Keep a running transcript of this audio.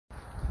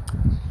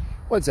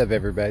What's up,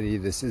 everybody?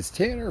 This is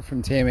Tanner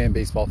from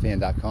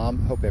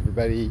TanmanBaseballFan.com. Hope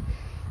everybody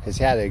has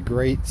had a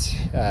great,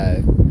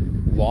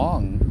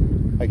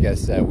 long,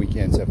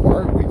 weekend so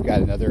far. We've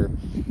got another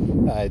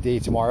day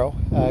tomorrow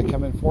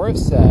coming for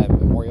us,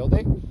 Memorial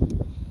Day,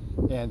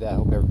 and I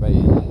hope everybody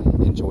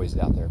enjoys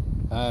it out there.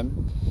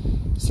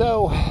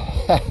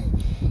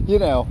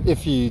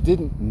 If you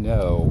didn't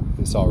know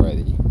this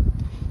already,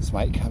 this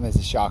might come as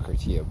a shocker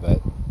to you,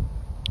 but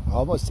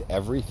almost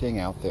everything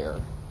out there,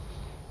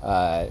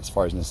 as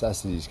far as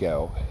necessities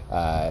go,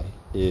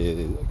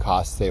 it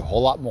costs a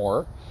whole lot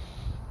more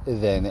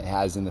than it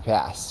has in the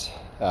past.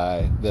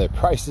 The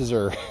prices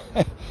are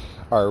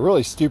are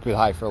really stupid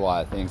high for a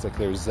lot of things. Like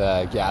there's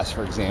gas,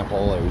 for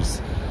example. There's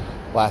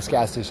last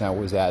gas station I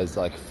was at is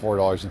like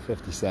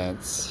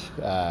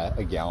 $4.50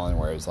 a gallon,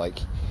 whereas like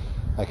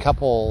a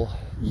couple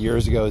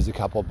years ago it was a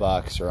couple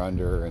bucks or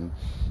under. And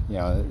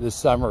this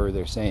summer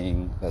they're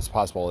saying that's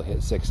possible to hit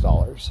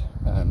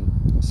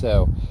 $6.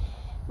 So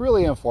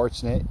really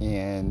unfortunate,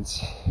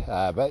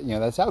 but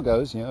that's how it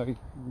goes.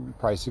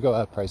 Prices go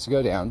up, prices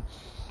go down,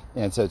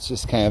 and so it's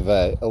just kind of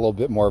a little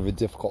bit more of a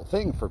difficult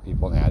thing for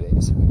people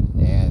nowadays.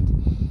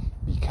 And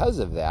because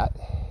of that,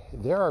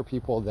 there are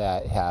people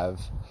that have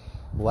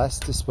less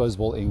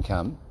disposable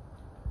income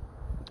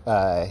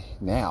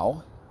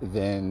now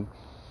than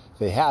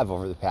they have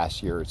over the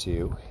past year or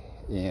two.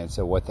 And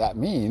so what that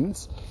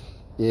means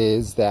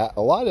is that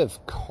a lot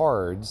of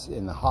cards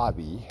in the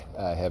hobby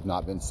have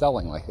not been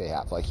selling like they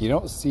have. Like you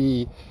don't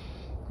see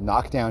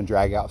knockdown,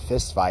 drag out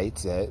fist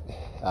fights at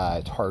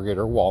Target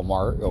or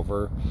Walmart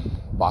over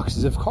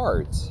boxes of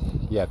cards.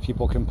 You have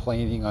people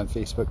complaining on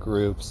Facebook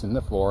groups and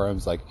the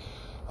forums like,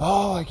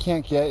 oh, I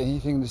can't get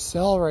anything to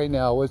sell right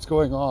now. What's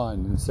going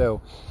on? And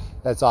so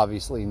that's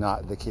obviously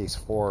not the case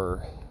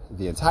for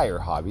the entire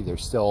hobby.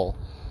 There's still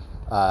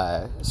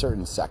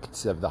certain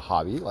sects of the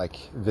hobby, like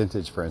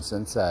vintage, for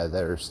instance, that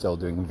are still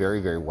doing very,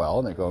 very well,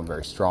 and they're going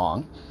very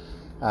strong.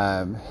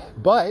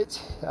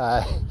 But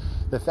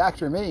the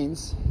fact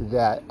remains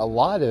that a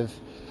lot of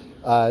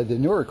the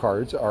newer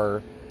cards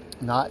are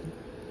not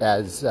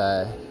as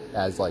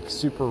like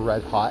super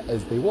red hot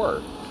as they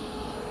were.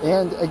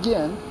 And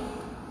again,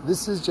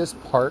 this is just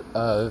part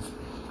of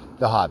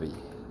the hobby.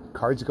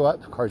 Cards go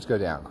up, cards go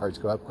down. Cards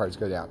go up, cards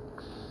go down.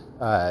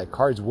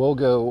 Cards will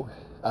go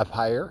up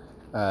higher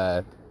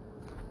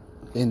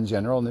in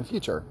general in the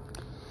future.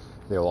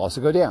 They will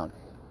also go down.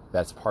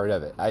 That's part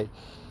of it.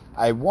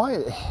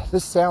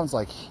 This sounds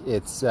like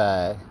it's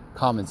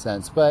common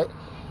sense, but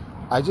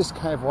I just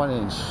kind of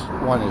want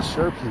to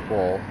assure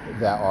people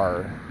that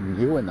are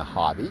new in the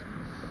hobby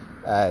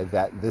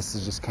that this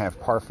is just kind of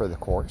par for the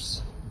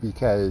course,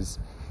 because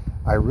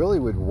I really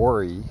would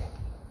worry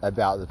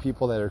about the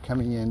people that are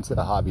coming into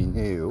the hobby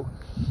new,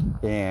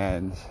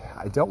 and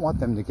I don't want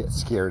them to get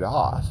scared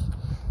off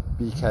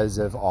because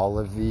of all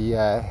of the,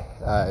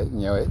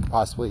 it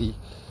possibly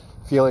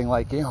feeling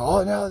like,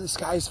 oh no, the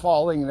sky's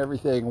falling and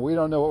everything. We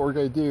don't know what we're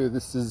going to do.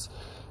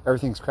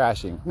 Everything's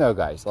crashing. No,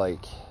 guys,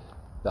 like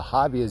the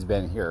hobby has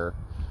been here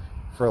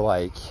for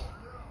like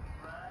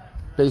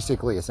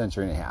basically a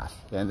century and a half.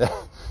 And,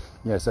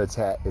 so it's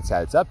had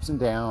its ups and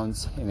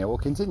downs, and it will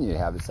continue to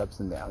have its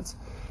ups and downs.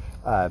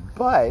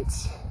 But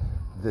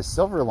the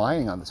silver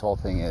lining on this whole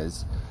thing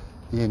is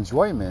the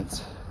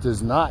enjoyment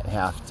does not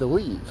have to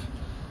leave.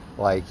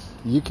 Like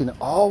you can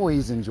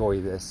always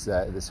enjoy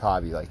this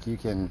hobby. Like you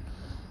can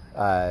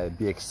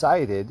be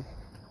excited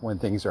when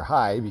things are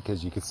high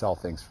because you could sell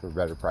things for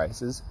better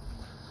prices.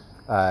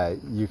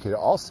 You could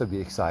also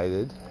be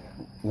excited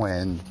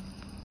when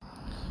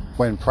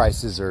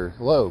prices are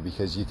low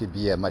because you could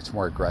be a much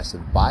more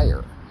aggressive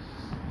buyer.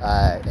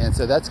 And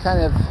so it's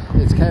kind of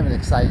an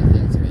exciting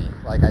thing to me.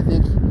 Like I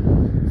think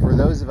for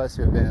those of us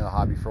who have been in the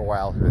hobby for a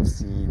while, who have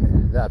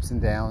seen the ups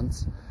and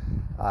downs,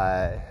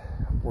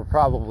 we're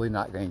probably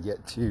not going to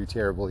get too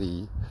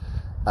terribly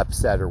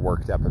upset or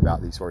worked up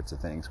about these sorts of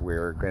things.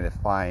 We're going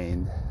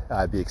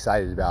to be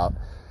excited about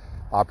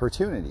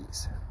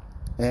opportunities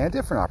and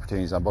different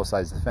opportunities on both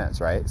sides of the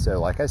fence, right? So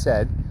like I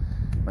said,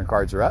 when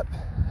cards are up,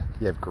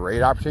 you have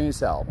great opportunity to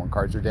sell. When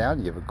cards are down,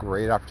 you have a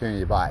great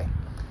opportunity to buy.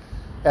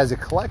 As a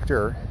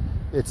collector,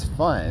 it's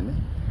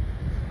fun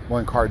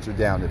when cards are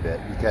down a bit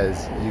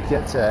because you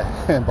get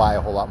to buy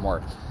a whole lot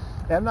more.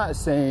 And I'm not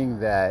saying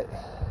that,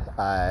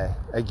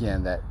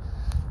 again, that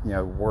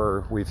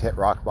we've hit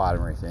rock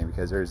bottom or anything,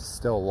 because there's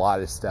still a lot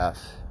of stuff,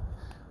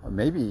 or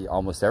maybe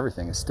almost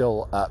everything is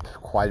still up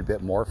quite a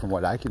bit more from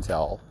what I can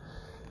tell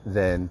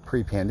than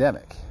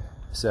pre-pandemic.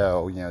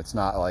 So, it's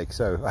not like,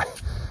 so I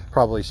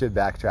probably should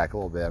backtrack a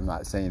little bit. I'm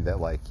not saying that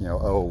like,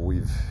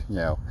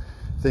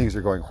 things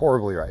are going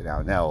horribly right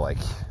now. No, like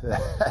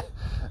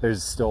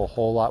there's still a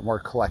whole lot more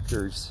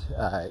collectors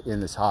in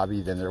this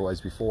hobby than there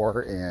was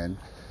before. And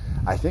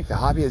I think the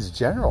hobby in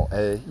general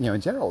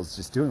is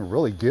just doing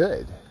really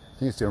good. I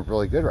think it's doing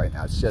really good right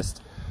now. It's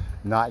just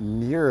not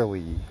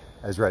nearly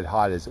as red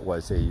hot as it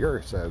was a year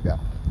or so ago.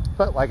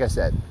 But like I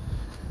said,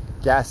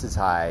 gas is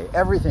high.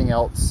 Everything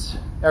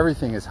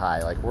is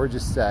high. Like we're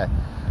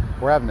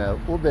having a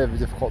little bit of a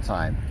difficult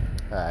time.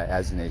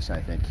 as a nation,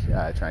 I think,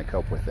 try and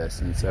cope with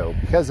this. And so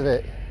because of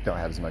it, don't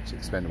have as much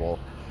expendable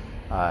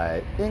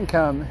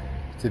income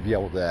to be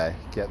able to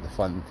get the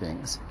fun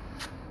things,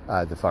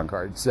 the fun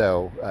cards,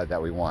 so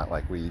that we want,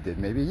 like we did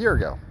maybe a year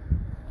ago.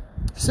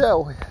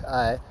 So,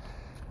 I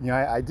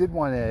did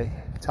want to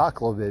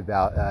talk a little bit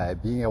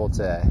about being able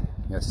to,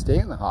 stay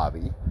in the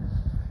hobby,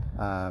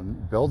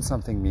 build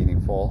something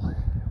meaningful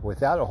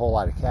without a whole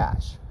lot of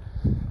cash.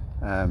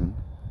 I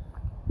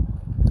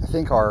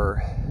think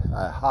our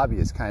hobby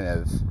is kind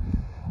of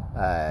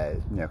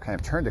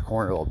turned a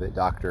corner a little bit.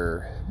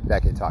 Dr.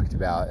 Beckett talked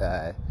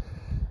about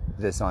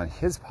this on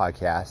his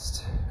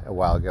podcast a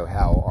while ago,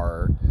 how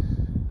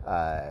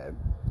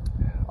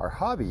our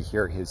hobby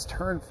here has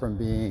turned from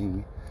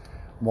being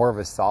more of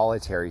a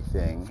solitary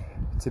thing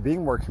to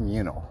being more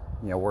communal.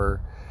 We're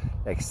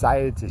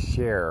excited to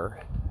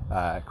share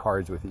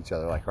cards with each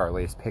other, like our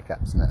latest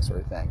pickups and that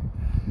sort of thing.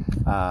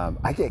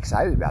 I get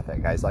excited about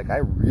that, guys. Like, I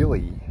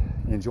really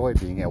enjoy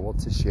being able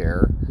to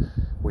share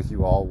with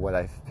you all what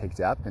I've picked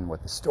up and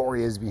what the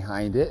story is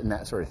behind it and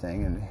that sort of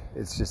thing. And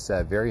it's just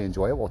very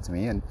enjoyable to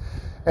me, and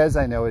as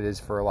I know it is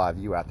for a lot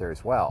of you out there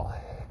as well.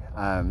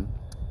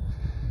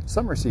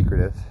 Some are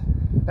secretive.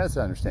 That's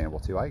understandable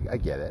too. I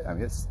get it. I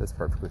mean, that's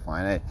perfectly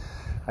fine.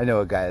 I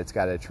know a guy that's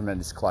got a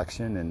tremendous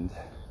collection, and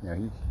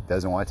he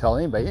doesn't want to tell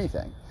anybody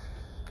anything.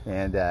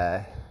 And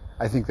I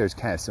think there's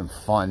kind of some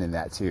fun in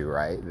that too,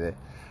 right?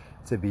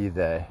 To be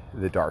the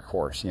dark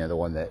horse, the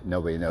one that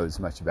nobody knows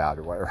much about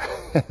or whatever.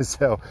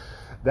 So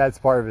that's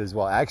part of it as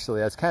well. Actually,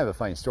 that's kind of a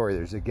funny story.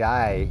 There's a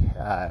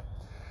guy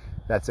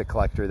that's a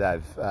collector that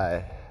I've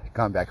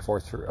gone back and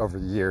forth over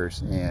the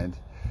years, and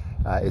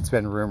it's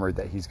been rumored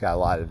that he's got a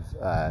lot of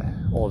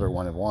older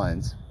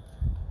one-of-ones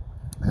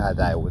that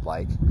I would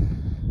like.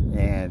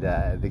 And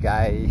the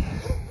guy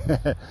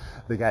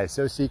is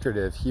so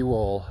secretive, he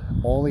will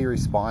only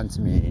respond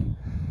to me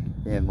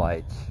in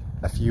like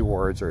a few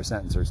words or a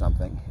sentence or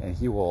something, and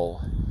he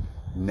will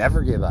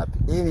never give up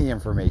any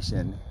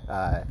information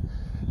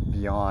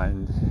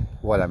beyond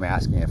what I'm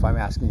asking. If I'm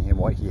asking him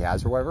what he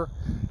has or whatever,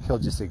 he'll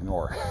just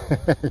ignore.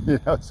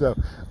 So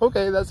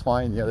okay, that's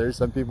fine. There's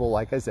some people,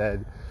 like I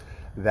said,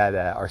 that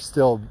are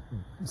still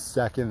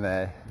stuck in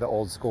the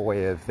old school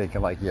way of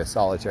thinking, like,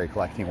 solitary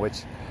collecting,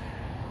 which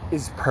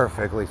is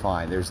perfectly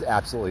fine. There's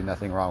absolutely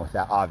nothing wrong with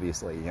that.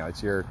 Obviously,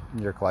 it's your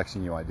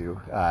collection. You want to do,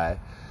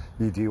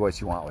 you do what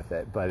you want with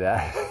it. But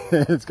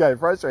it's kind of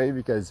frustrating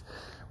because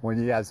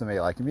when you have somebody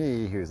like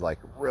me who's like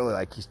really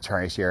like he's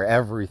trying to share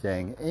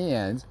everything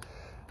and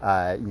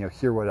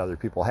hear what other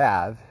people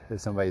have,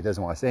 if somebody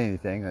doesn't want to say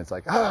anything, and it's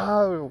like,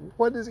 oh,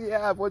 what does he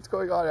have? What's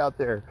going on out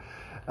there?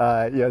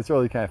 It's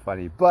really kind of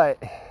funny,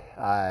 but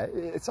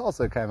it's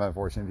also kind of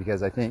unfortunate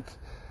because I think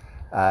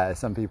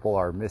some people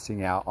are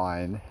missing out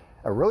on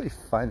a really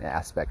fun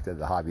aspect of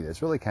the hobby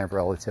that's really kind of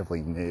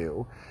relatively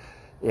new.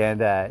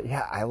 And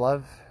I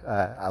love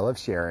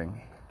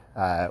sharing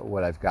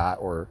what I've got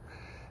or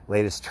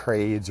latest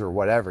trades or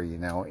whatever,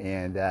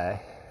 and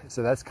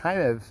so that's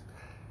kind of,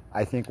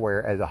 I think,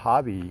 where as a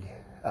hobby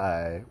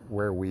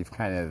where we've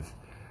kind of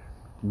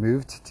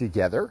moved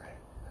together,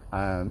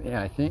 and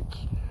I think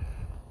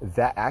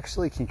that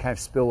actually can kind of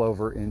spill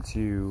over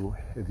into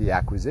the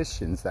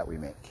acquisitions that we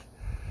make.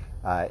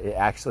 It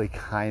actually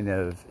kind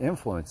of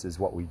influences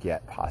what we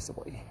get,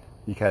 possibly,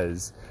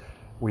 because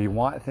we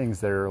want things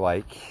that are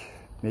like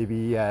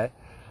maybe a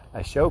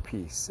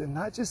showpiece, and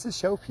not just a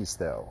showpiece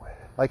though,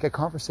 like a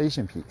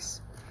conversation piece,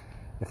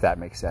 if that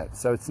makes sense.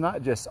 So it's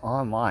not just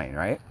online,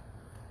 right?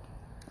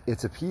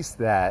 It's a piece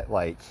that,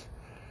 like,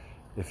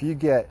 if you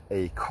get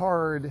a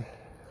card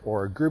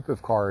or a group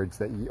of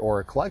cards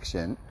or a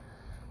collection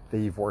that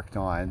you've worked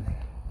on,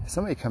 if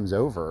somebody comes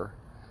over,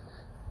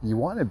 you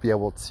want to be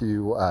able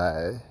to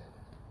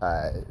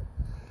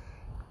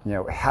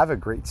have a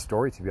great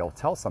story to be able to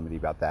tell somebody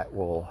about that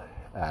will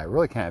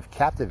really kind of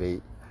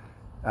captivate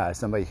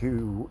somebody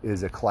who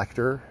is a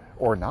collector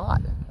or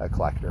not a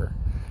collector.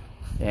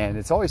 And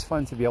it's always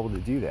fun to be able to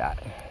do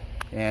that.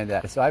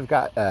 And so I've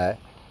got a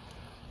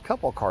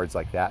couple cards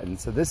like that, and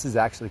so this is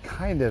actually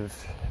kind of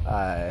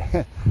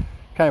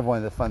one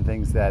of the fun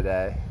things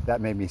that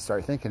made me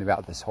start thinking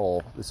about this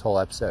whole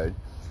episode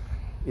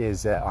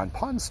is on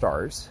Pawn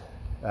Stars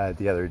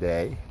the other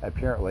day.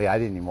 Apparently, I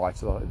didn't even watch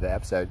the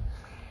episode,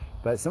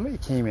 but somebody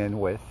came in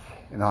with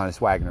an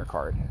Honest Wagner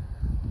card,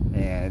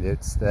 and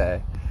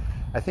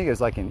I think it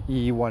was like an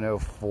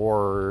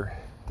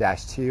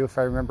E104-2, if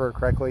I remember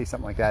correctly,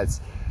 something like that.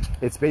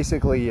 It's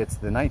basically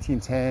the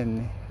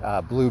 1910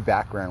 blue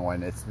background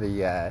one. It's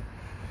the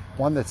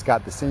one that's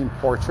got the same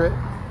portrait,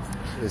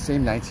 the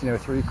same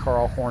 1903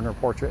 Carl Horner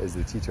portrait as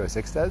the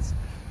T206 does,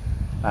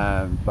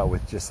 but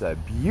with just a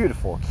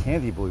beautiful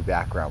candy blue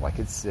background. Like,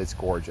 it's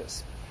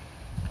gorgeous.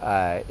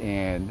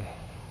 And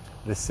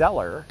the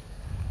seller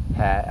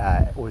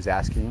was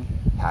asking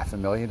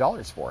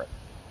 $500,000 for it.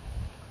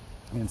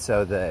 And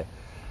so the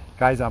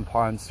guys on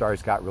Pawn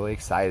Stars got really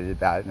excited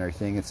about it and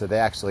everything, and so they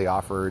actually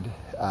offered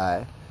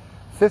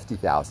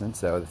 $50,000.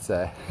 So it's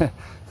a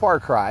far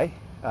cry,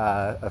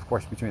 of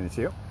course, between the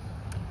two.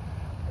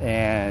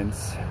 And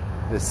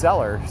the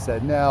seller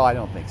said, no, I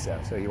don't think so.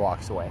 So he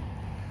walks away,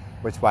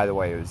 which, by the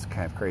way, was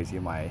kind of crazy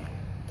in my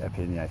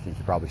opinion. I think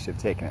he probably should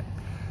have taken it.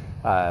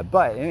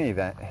 But in any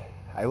event,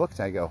 I looked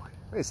and I go,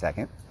 wait a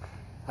second,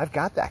 I've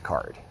got that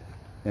card.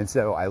 And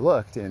so I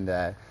looked, and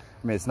I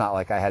mean, it's not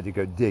like I had to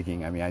go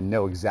digging. I mean, I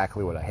know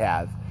exactly what I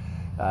have.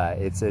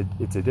 It's a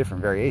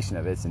different variation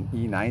of it. It's an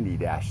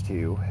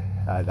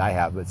E90-2 that I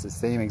have, but it's the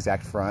same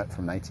exact front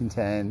from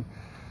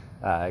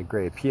 1910.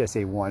 Graded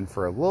PSA 1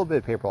 for a little bit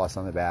of paper loss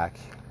on the back.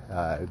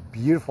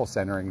 Beautiful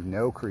centering,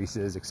 no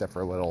creases except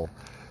for a little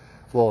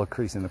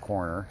crease in the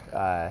corner.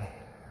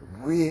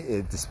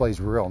 It displays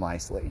real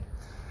nicely.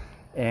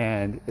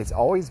 And it's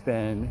always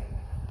been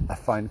a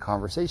fun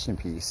conversation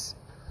piece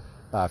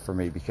for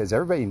me, because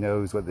everybody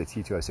knows what the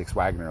T206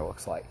 Wagoner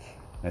looks like.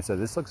 And so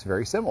this looks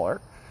very similar,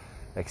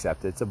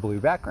 except it's a blue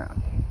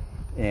background.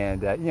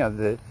 And you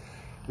know,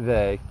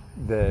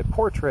 the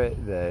portrait,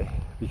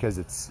 because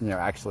it's, you know,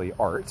 actually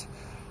art,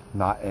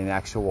 not an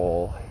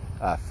actual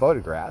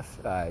photograph,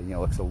 you know,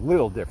 looks a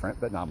little different,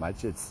 but not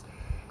much. It's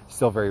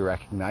still very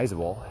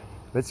recognizable.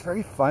 But it's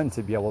very fun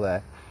to be able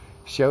to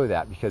show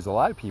that, because a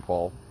lot of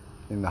people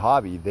in the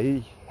hobby,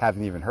 they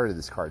haven't even heard of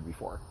this card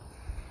before.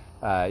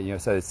 You know,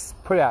 so it's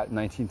put out in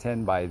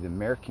 1910 by the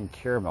American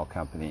Caramel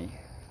Company,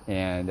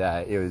 and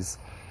it was,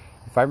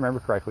 if I remember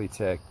correctly,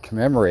 to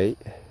commemorate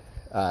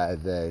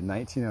the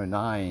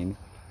 1909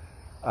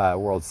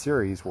 World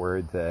Series,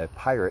 where the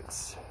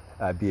Pirates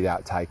beat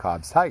out Ty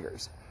Cobb's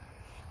Tigers.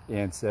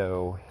 And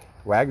so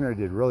Wagoner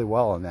did really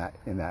well in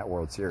that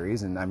World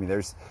Series. And I mean,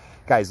 there's,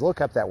 guys,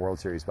 look up that World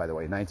Series, by the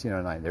way,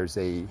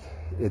 1909.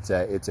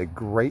 It's a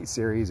great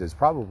series. It's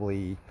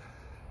probably,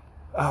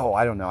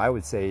 I don't know, I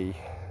would say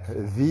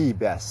the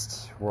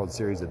best World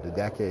Series of the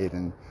decade,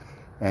 and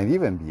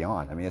even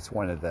beyond. I mean, it's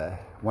one of the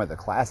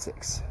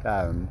classics.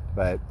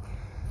 But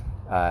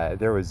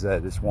there was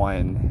this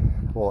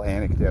one little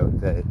anecdote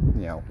that,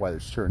 you know, whether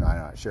it's true or not, I'm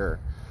not sure.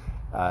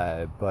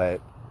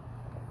 But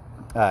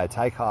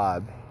Ty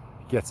Cobb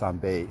gets on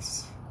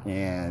base,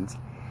 and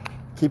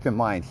keep in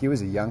mind, he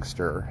was a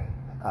youngster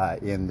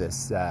in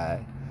this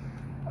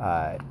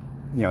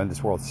you know, in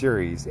this World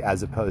Series,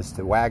 as opposed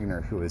to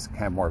Wagoner, who was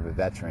kind of more of a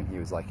veteran. He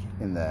was like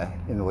in the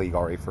league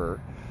already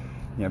for,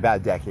 you know, about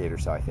a decade or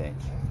so, I think,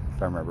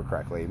 if I remember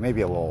correctly.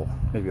 Maybe a little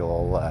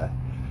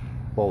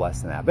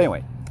less than that. But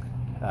anyway,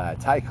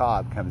 Ty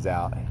Cobb comes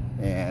out,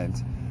 and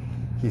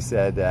he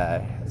said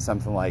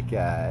something like,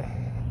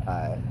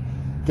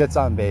 gets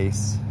on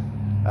base,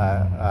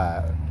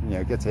 you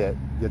know, gets hit,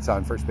 gets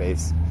on first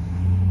base,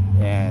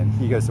 and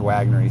he goes to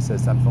Wagoner. He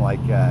says something like,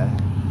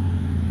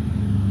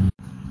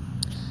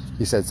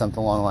 he said something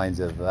along the lines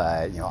of,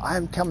 you know,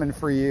 I'm coming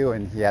for you.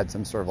 And he had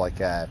some sort of like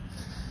a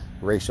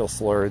racial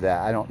slur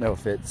that I don't know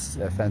if it's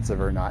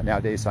offensive or not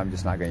nowadays, so I'm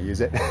just not going to use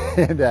it.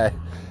 And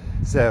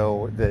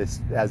so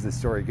as the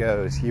story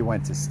goes, he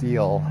went to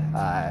steal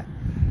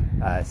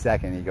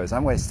second. He goes,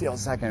 I'm going to steal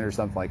second, or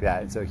something like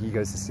that. And so he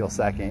goes to steal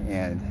second,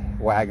 and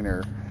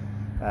Wagoner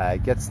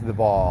gets to the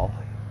ball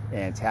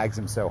and tags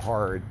him so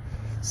hard,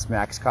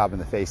 smacks Cobb in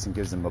the face, and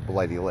gives him a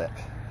bloody lip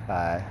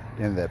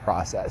in the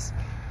process.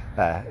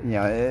 You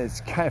know,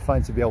 it's kind of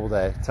fun to be able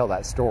to tell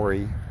that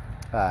story.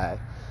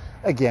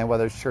 Again,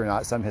 whether it's true or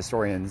not, some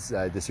historians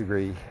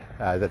disagree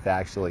that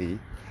actually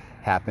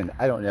happened.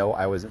 I don't know.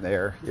 I wasn't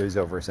there. It was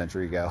over a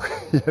century ago,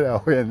 you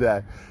know, and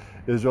it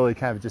was really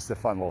kind of just a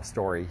fun little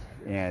story.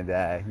 And,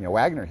 you know,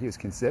 Wagoner, he was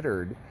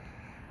considered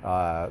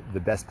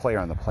the best player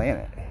on the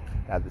planet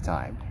at the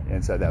time.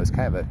 And so that was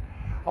kind of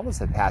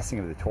almost a passing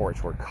of the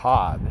torch, where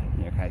Cobb,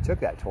 you know, kind of took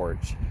that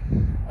torch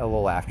a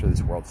little after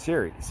this World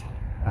Series.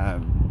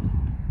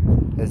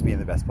 As being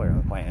the best player on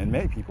the planet. And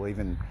many people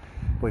even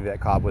believe that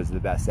Cobb was the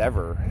best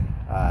ever,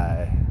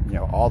 you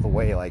know, all the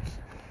way, like,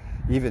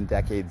 even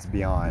decades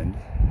beyond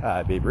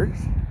Babe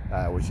Ruth,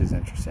 which is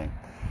interesting.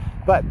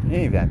 But in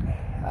any event,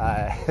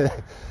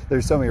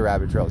 there's so many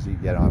rabbit trails you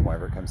can get on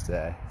whenever it comes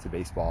to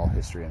baseball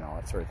history and all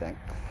that sort of thing.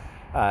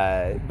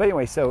 But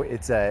anyway, so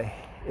it's a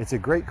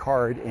great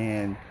card,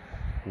 and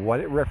what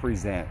it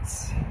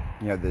represents,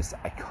 you know, this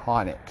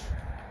iconic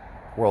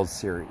World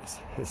Series,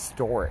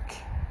 historic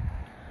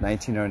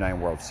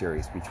 1909 World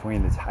Series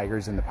between the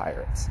Tigers and the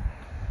Pirates.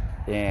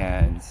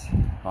 And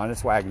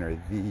Honus Wagner,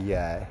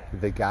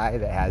 the guy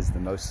that has the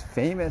most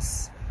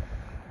famous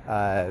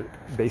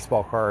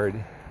baseball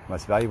card,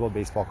 most valuable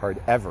baseball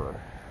card ever.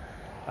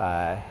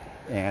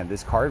 And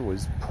this card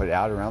was put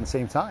out around the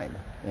same time,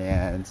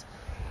 and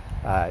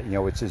you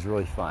know, which is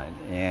really fun.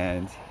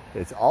 And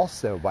it's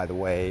also, by the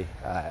way,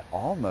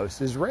 almost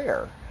as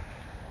rare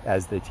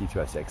as the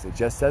T206. It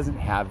just doesn't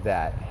have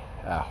that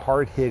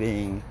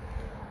hard-hitting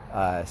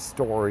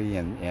story,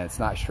 and it's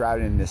not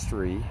shrouded in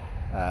mystery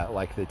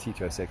like the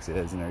T206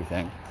 is and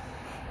everything.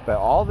 But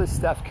all this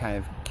stuff kind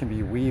of can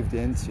be weaved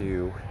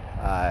into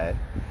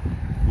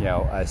you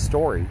know, a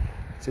story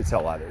to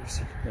tell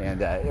others. And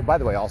by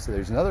the way, also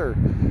there's another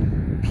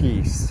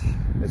piece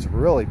that's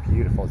really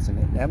beautiful. It's an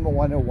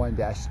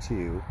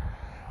M101-2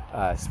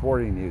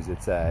 Sporting News.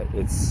 It's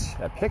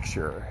a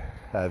picture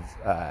of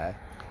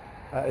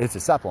it's a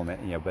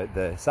supplement, you know, but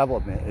the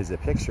supplement is a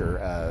picture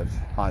of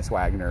Hans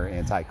Wagner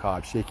and Ty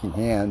Cobb shaking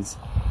hands,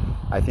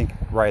 I think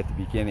right at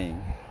the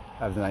beginning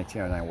of the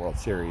 1909 World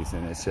Series,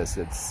 and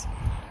it's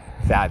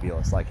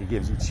fabulous. Like, it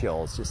gives you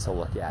chills just to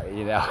look at it,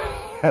 you know.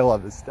 I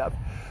love this stuff.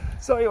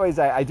 So anyways,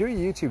 I do a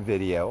YouTube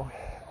video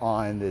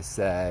on this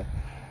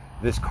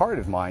this card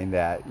of mine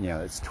that, you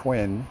know, it's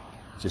twin,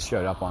 just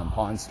showed up on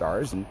Pawn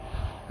Stars, and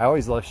I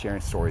always love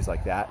sharing stories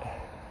like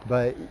that.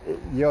 But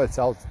you know,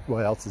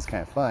 what else is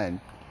kind of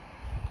fun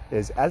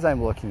is, as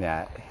I'm looking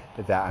at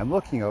that, I'm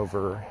looking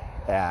over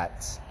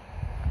at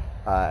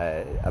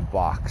a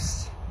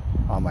box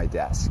on my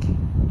desk,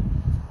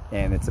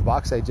 and it's a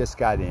box I just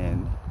got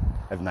in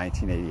of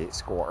 1988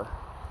 score,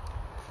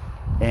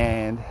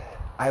 and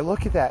I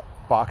look at that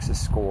box of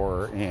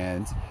score,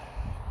 and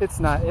it's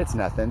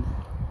nothing.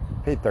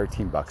 Paid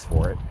 $13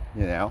 for it,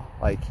 you know,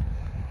 like,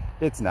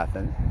 it's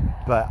nothing,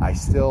 but I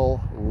still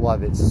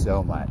love it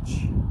so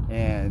much,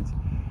 and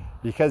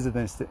because of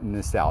the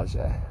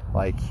nostalgia,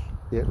 like,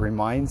 it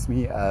reminds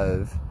me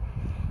of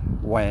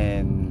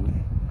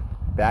when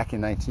back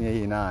in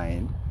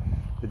 1989,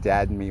 the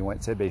dad and me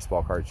went to a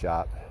baseball card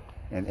shop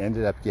and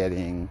ended up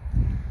getting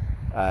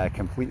a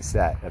complete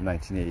set of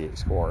 1988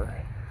 score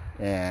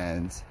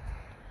and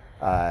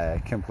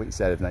a complete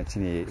set of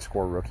 1988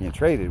 score rookie and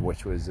traded,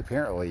 which was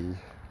apparently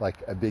like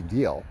a big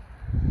deal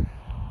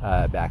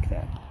back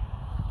then.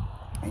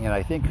 And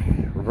I think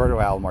Roberto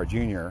Alomar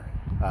Jr.,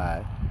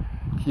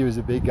 he was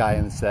a big guy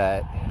in the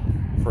set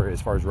for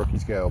as far as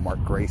rookies go.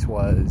 Mark Grace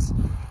was,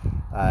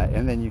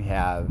 and then you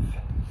have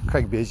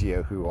Craig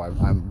Biggio, who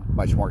I'm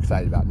much more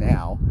excited about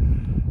now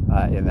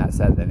in that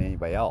set than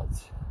anybody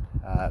else.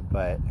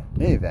 But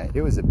in any event,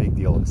 it was a big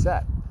deal in the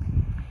set.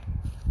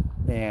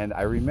 And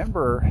I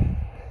remember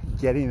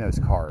getting those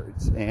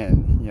cards,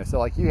 and you know, so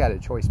like, you had a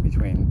choice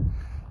between,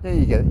 you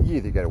know, you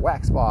either get a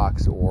wax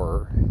box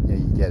or, you know,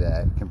 you get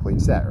a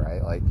complete set,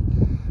 right? Like,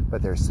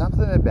 but there's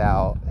something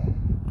about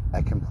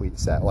a complete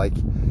set, like,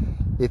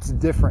 it's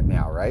different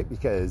now, right?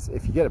 Because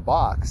if you get a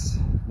box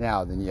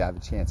now, then you have a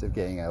chance of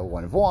getting a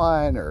 1 of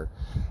 1 or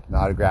an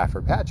autograph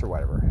or patch or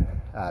whatever.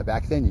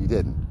 Back then you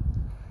didn't,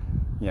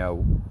 you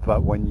know.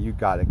 But when you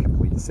got a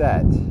complete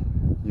set,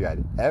 you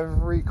had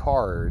every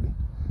card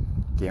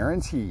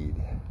guaranteed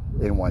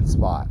in one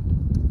spot.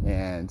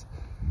 And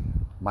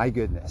my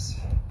goodness,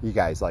 you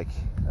guys, like,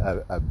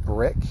 a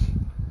brick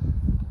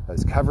that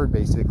was covered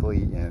basically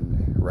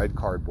in red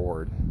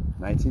cardboard,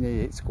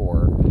 1988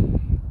 score,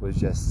 was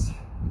just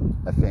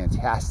a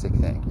fantastic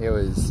thing. It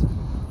was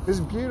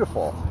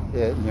beautiful.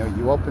 You know,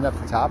 you open up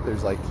the top,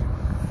 there's like,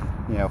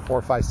 you know,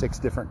 4, 5, 6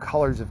 different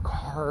colors of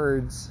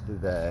cards.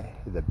 The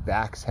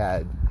backs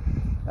had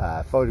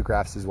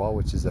photographs as well,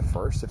 which is the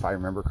first, if I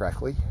remember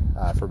correctly,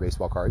 for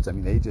baseball cards. I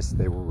mean,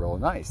 they were real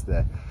nice.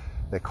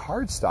 The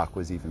card stock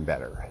was even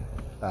better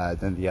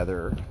than the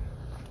other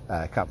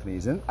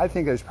companies, and I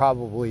think there's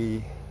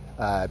probably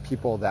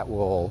people that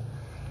will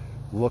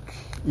look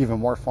even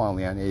more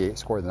fondly on 88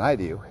 score than I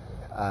do.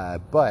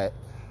 But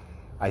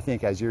I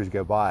think as years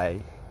go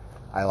by,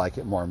 I like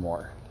it more and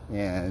more,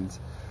 and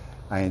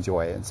I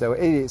enjoy it. And so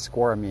 88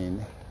 score, I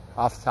mean,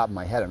 off the top of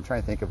my head, I'm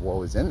trying to think of what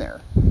was in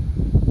there. I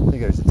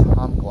think there's a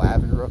Tom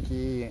Glavine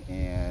rookie,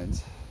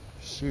 and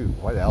shoot,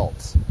 what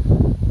else?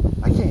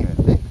 I can't even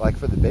think. Like,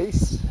 for the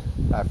base,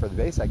 I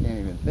can't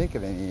even think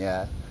of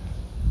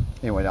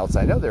anyone else.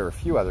 I know there were a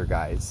few other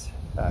guys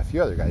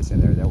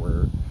in there that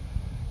were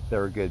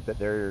good, but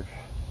they're,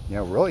 you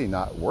know, really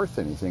not worth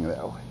anything,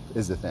 though,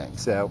 is the thing.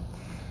 So,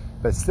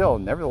 but still,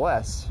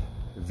 nevertheless,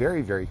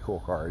 very, very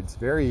cool cards.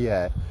 Very,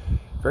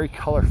 very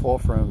colorful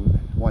from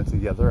one to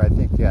the other. I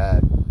think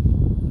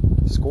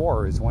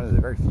Score is one of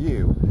the very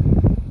few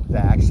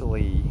that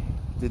actually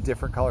did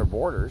different color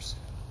borders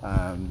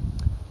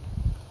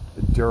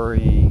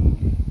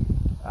during,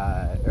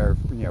 or,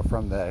 you know,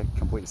 from the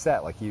complete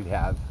set. Like, you'd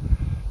have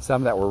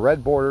some that were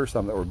red borders,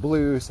 some that were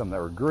blue, some that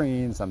were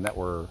green, some that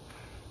were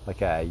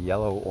like a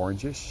yellow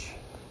orangish,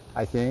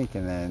 I think,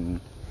 and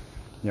then,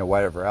 you know,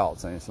 whatever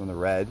else. I mean, some of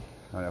the red,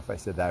 I don't know if I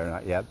said that or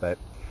not yet, but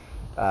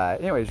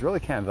anyways, really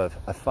kind of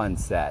a fun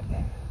set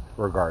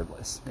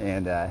regardless.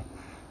 And that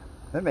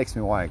makes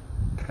me want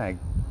to kind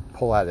of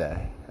pull out a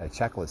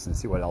checklist and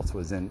see what else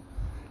was in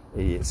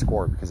 88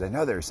 score, because I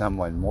know there's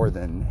someone more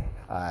than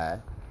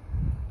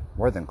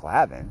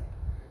Glavine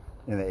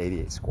in the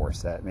 88 score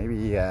set.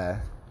 Maybe, I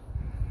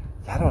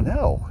don't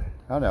know.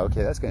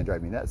 Okay, that's going to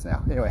drive me nuts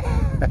now. Anyway,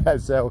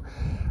 so,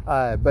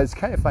 but it's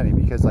kind of funny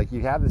because, like,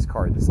 you have this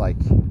card that's like,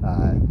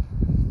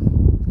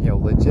 you know,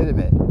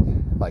 legitimate,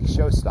 like,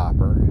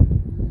 showstopper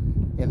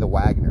in the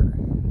Wagner,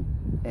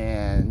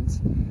 and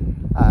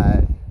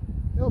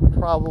it'll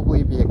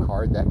probably be a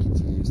card that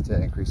continues to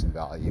increase in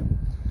value.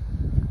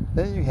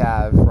 Then you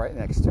have right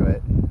next to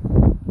it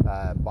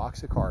a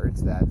box of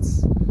cards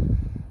that's,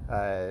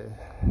 well,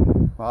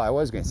 I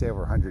was going to say over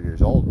 100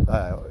 years old,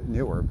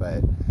 newer,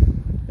 but,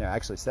 you know,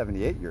 actually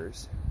 78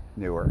 years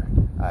newer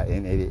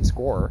in 88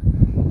 score.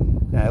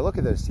 And I look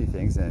at those two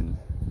things and,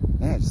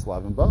 man, I just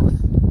love them both.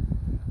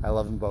 I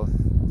love them both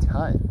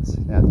tons.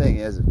 Now the thing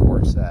is, of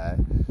course,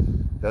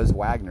 those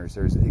Wagners,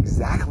 there's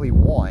exactly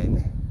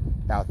one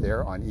out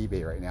there on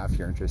eBay right now if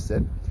you're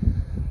interested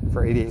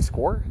for 88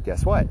 score.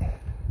 Guess what?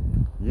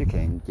 You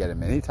can get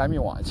them anytime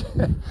you want.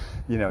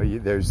 You know,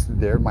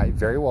 there might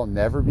very well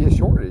never be a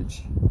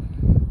shortage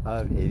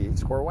of 88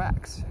 score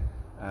wax.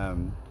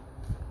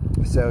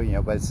 So, you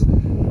know, but it's,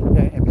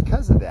 and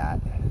because of that,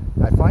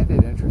 I find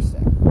it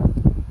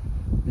interesting,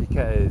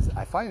 because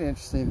I find it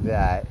interesting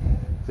that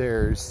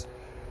there's,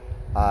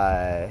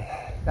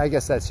 I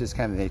guess that's just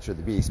kind of the nature of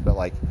the beast, but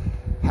like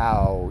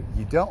how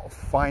you don't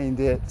find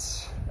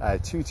it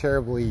too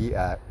terribly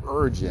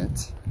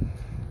urgent,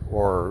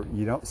 or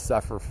you don't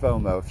suffer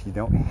FOMO if you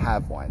don't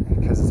have one,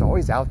 because it's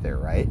always out there,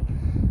 right?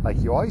 Like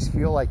you always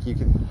feel like you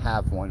can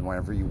have one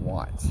whenever you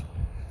want.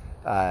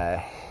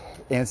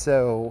 And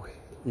so,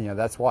 you know,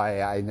 that's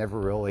why I never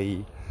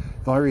really,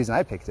 the only reason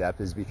I picked it up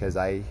is because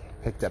I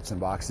picked up some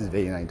boxes of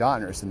 89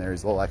 Donners, and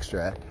there's a little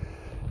extra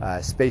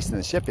space in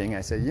the shipping.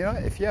 I said, you know,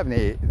 if you have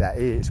that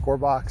 88 score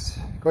box,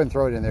 go ahead and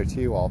throw it in there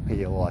too. I'll pay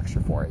you a little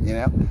extra for it, you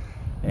know?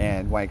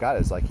 And when I got it, I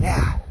was like,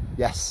 yeah,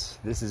 yes,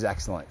 this is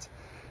excellent.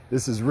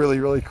 This is really,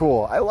 really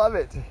cool. I love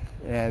it.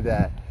 And,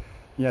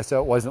 you know, so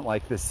it wasn't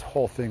like this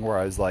whole thing where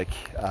I was like,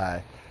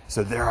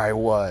 so there I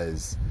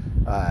was,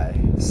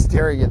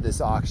 staring at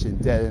this auction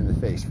dead in the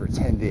face for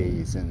 10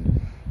 days.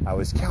 And I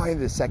was counting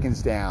the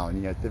seconds down,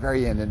 you know, at the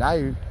very end. And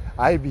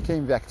I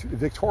became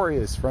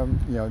victorious from,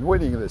 you know,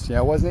 winning this. You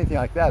know, it wasn't anything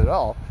like that at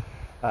all.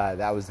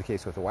 That was the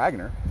case with the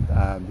Wagner,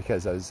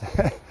 because I was,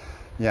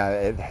 you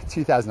know,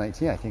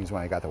 2019, I think is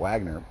when I got the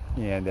Wagner.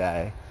 And,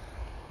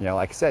 you know,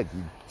 like I said,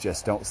 you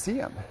just don't see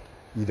them.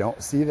 You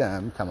don't see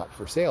them come up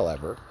for sale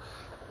ever,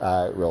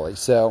 really.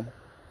 So,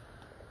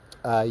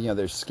 you know,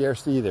 there's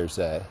scarcity, there's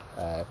a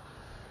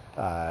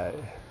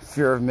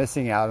fear of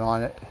missing out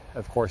on it,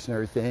 of course, and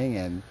everything.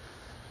 And,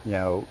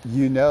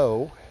 you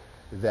know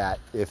that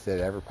if it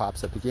ever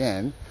pops up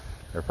again,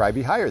 it'll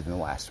probably be higher than the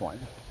last one.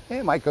 And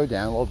it might go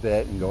down a little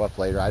bit and go up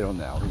later. I don't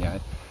know. You know,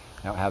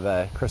 I don't have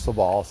a crystal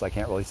ball, so I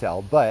can't really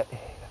tell. But,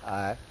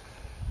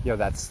 you know,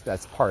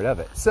 that's part of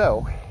it.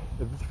 So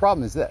the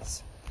problem is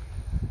this,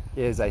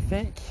 is I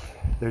think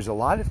there's a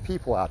lot of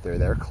people out there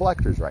that are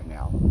collectors right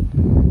now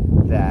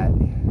that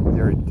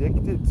they're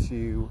addicted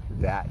to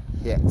that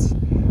hit,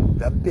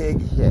 the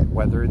big hit,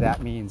 whether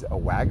that means a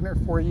Wagner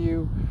for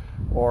you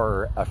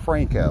or a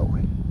Franco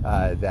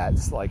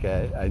that's like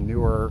a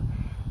newer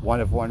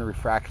one-of-one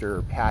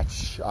refractor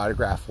patch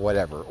autograph,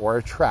 whatever, or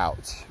a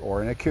Trout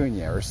or an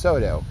Acuna or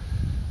Soto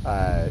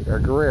or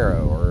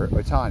Guerrero or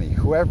Ohtani,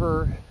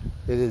 whoever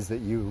it is that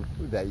you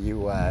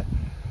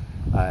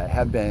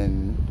have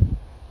been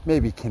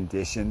maybe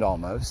conditioned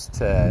almost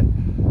to,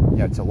 you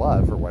know, to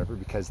love or whatever,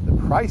 because of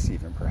the price,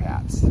 even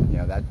perhaps, you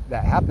know,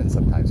 that happens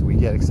sometimes. We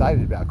get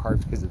excited about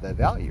cards because of the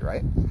value,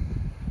 right?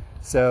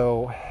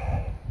 So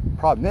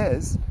problem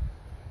is,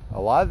 a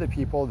lot of the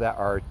people that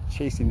are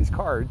chasing these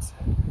cards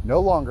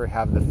no longer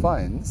have the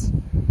funds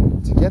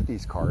to get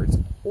these cards,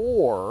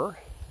 or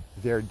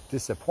they're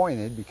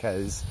disappointed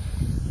because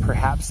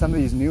perhaps some of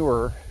these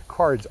newer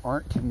cards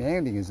aren't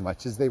commanding as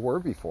much as they were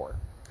before.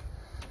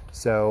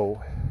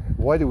 So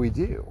what do?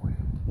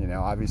 You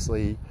know,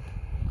 obviously,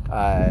 you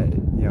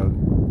know,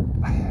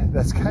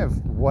 that's kind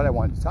of what I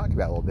wanted to talk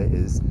about a little bit,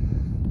 is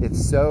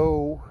it's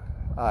so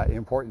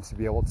important to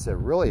be able to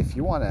really, if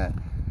you want to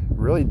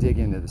really dig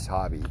into this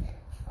hobby,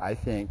 I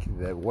think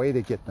the way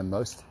to get the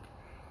most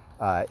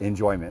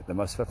enjoyment, the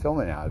most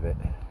fulfillment out of it,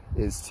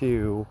 is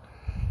to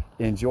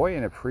enjoy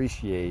and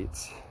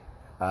appreciate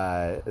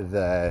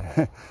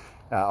the,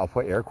 I'll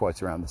put air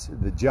quotes around this,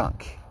 the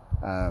junk,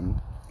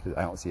 because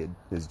I don't see it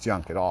as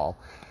junk at all.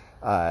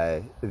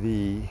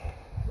 The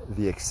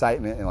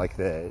excitement and like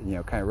the, you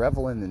know, kind of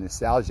revel in the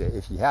nostalgia,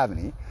 if you have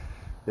any.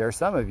 There are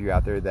some of you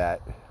out there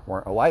that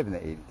weren't alive in the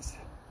 80s.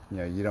 You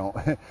know, you don't,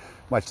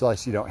 much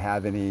less you don't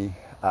have any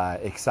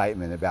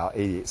excitement about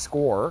 88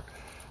 score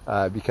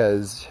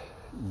because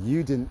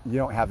you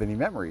don't have any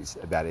memories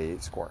about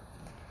 88 score.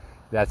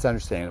 That's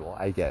understandable.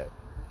 I get it.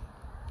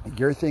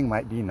 Your thing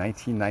might be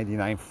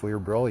 1999 Fleer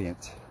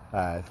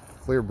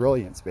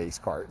Brilliance base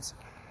cards,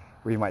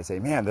 where you might say,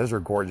 man, those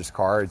are gorgeous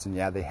cards, and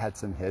yeah, they had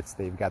some hits.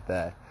 They've got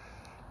the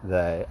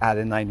out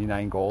of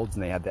 99 golds,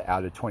 and they had the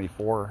out of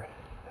 24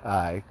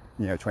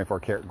 you know, 24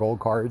 karat gold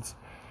cards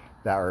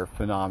that are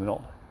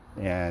phenomenal,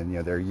 and you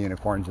know, they're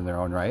unicorns in their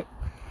own right.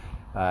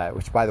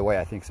 Which, by the way,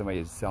 I think somebody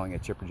is selling a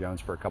Chipper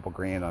Jones for a couple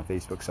grand on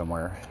Facebook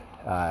somewhere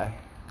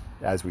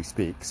as we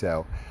speak.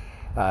 So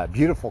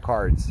beautiful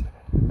cards,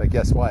 but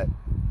guess what?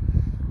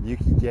 You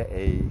can get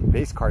a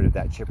base card of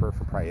that Chipper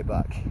for probably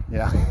 $1, you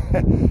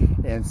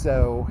know? And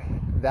so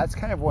that's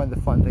kind of one of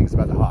the fun things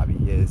about the hobby,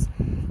 is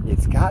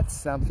it's got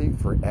something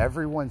for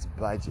everyone's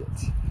budget.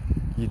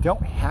 You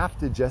don't have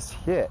to just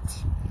hit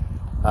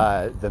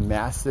the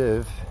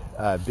massive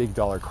big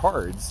dollar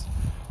cards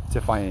to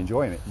find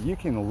enjoyment. You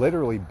can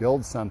literally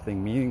build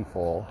something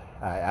meaningful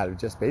out of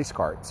just base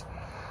cards.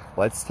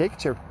 Let's take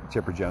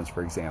Chipper Jones,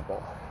 for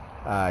example.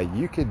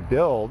 You could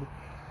build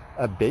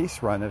a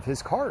base run of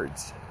his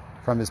cards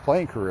from his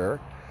playing career,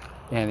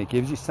 and it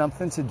gives you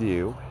something to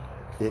do.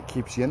 It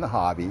keeps you in the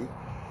hobby.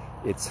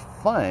 It's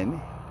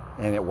fun,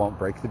 and it won't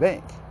break the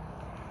bank.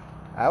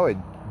 I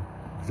would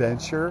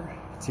venture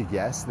to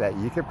guess that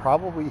you could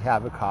probably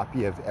have a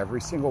copy of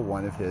every single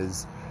one of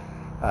his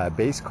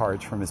base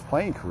cards from his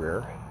playing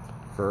career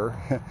for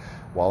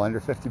well under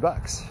 50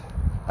 bucks,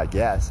 I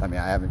guess. I mean,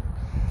 I haven't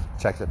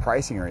checked the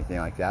pricing or anything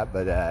like that,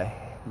 but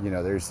you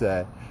know, there's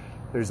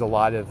a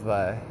lot of,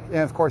 and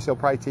of course, it'll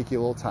probably take you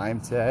a little time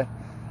to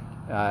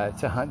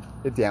hunt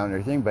it down and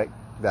everything, but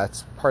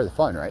that's part of the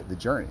fun, right? The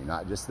journey,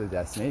 not just the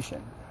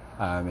destination.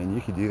 And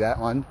you could do that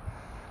on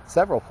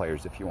several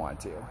players if you want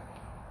to.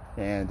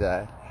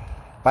 And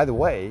by the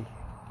way,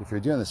 if you're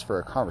doing this for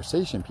a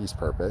conversation piece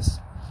purpose,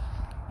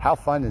 how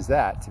fun is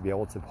that to be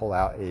able to pull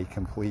out a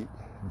complete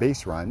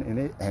base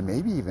run and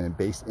maybe even a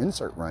base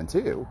insert run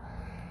too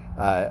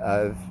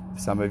of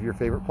some of your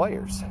favorite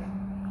players?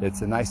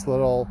 It's a nice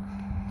little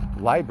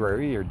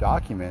library or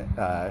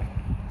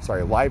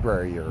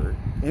library or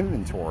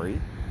inventory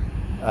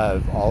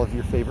of all of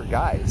your favorite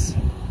guys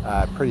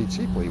pretty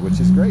cheaply, which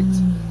is great.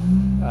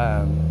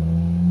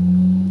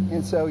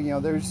 And so, you know,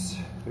 there's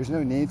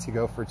no need to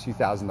go for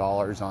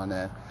 $2,000 on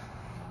a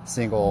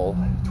single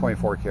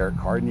 24 karat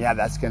card. And yeah,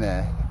 that's going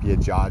to be a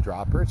jaw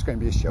dropper. It's going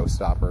to be a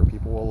showstopper.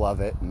 People will love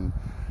it, and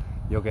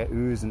you'll get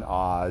oohs and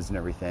ahs and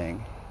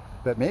everything.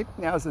 But maybe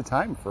now's the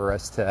time for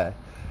us to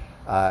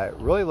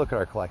really look at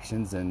our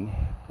collections and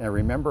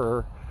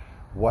remember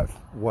what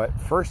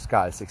first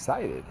got us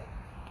excited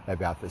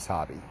about this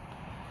hobby.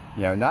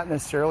 You know, not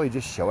necessarily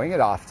just showing it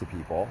off to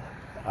people,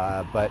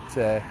 but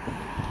to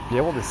be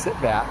able to sit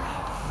back,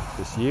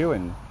 just you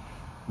and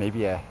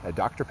maybe a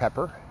Dr.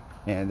 Pepper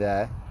and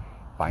a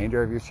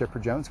binder of your Chipper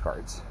Jones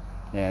cards,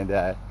 and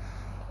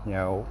you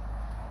know,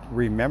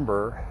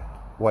 remember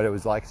what it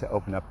was like to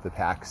open up the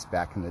packs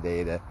back in the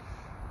day to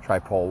try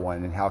pull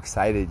one, and how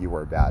excited you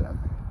were about them.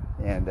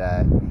 And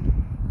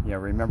you know,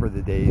 remember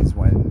the days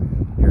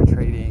when you're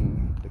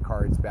trading the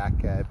cards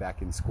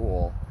back in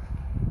school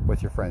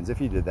with your friends, if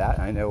you did that.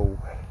 I know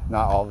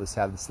not all of us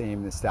have the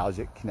same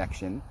nostalgic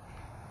connection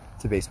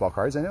to baseball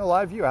cards. I know a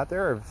lot of you out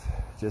there have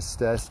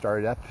just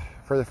started up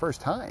for the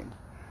first time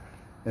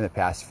in the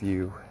past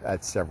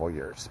several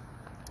years.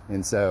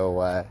 And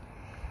so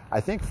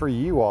I think for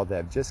you all that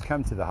have just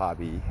come to the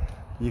hobby,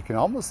 you can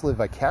almost live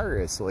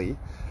vicariously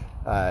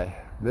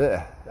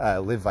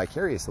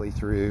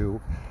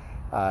through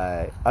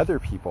other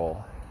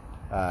people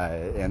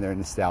and their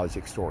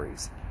nostalgic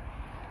stories.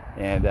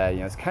 And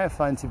you know, it's kind of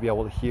fun to be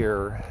able to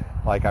hear,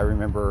 like I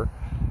remember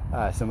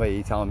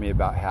somebody telling me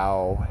about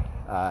how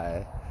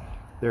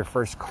their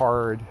first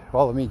card,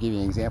 well, let me give you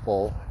an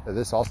example of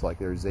this also. Like,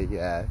 there's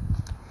a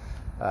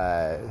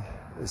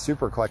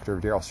super collector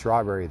of Darryl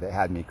Strawberry that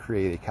had me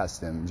create a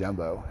custom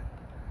jumbo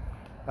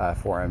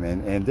for him.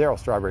 And Darryl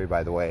Strawberry,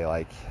 by the way,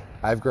 like,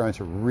 I've grown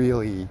to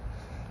really,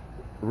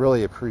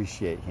 really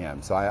appreciate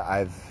him.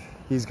 So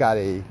he's got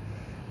a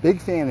big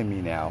fan of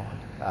me now.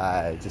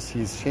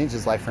 He's changed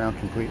his life around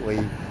completely.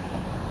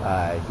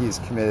 He's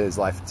committed his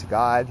life to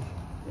God,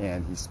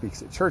 and he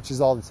speaks at churches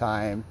all the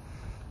time,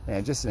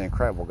 and just an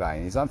incredible guy.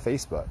 And he's on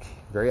Facebook,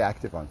 very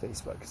active on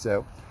Facebook.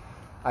 So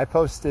I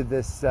posted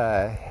this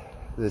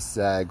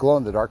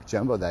glow-in-the-dark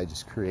jumbo that I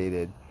just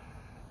created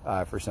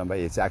for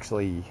somebody. It's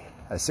actually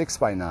a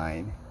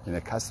 6x9 in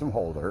a custom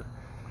holder,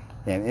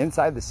 and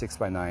inside the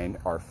 6x9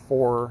 are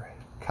 4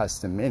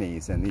 custom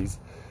minis, and these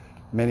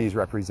minis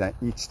represent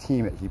each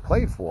team that he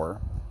played for,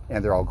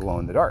 and they're all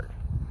glow-in-the-dark.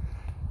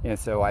 And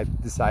so I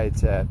decided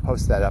to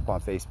post that up on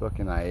Facebook,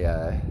 and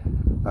I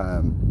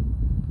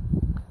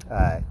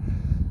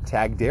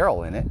tagged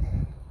Darryl in it.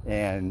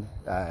 And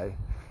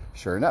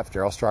sure enough,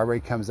 Darryl Strawberry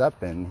comes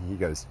up and he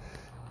goes,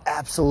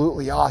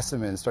 "Absolutely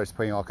awesome," and starts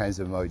putting all kinds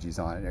of emojis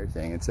on it and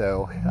everything. And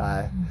so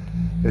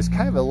it was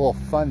kind of a little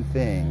fun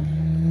thing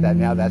that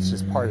now that's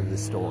just part of the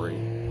story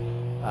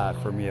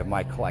for me of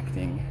my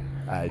collecting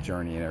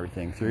journey and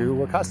everything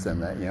through a custom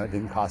that, you know, it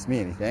didn't cost me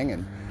anything,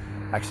 and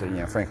actually, you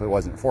know, frankly, it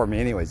wasn't for me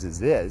anyways,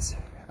 as it is,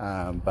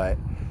 but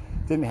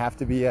didn't have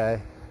to be a,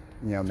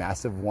 you know,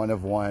 massive one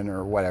of one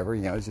or whatever.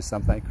 You know, it was just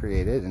something I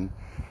created, and,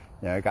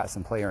 you know, I got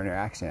some player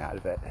interaction out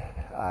of it,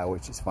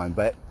 which is fun.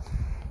 But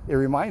it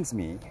reminds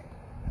me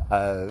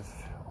of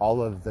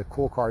all of the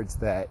cool cards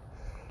that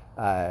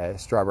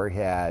Strawberry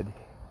had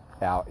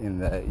out in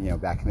the, you know,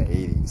 back in the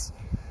 80s.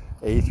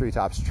 83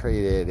 Topps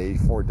Traded,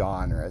 84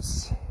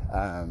 Donruss,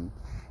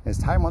 his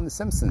time on The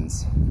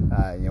Simpsons,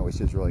 you know,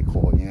 which is really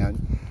cool, you know.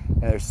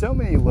 And there's so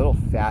many little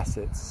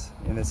facets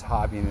in this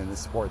hobby and in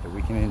this sport that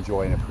we can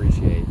enjoy and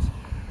appreciate.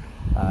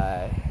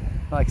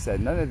 Like I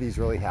said, none of these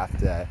really have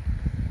to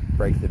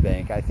break the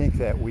bank. I think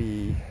that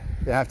and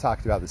I've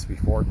talked about this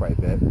before quite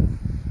a bit,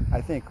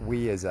 I think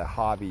we as a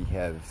hobby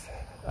have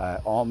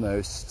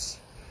almost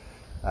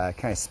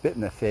kind of spit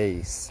in the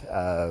face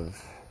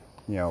of,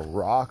 you know,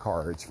 raw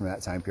cards from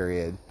that time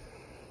period.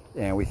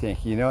 And we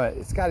think, you know what,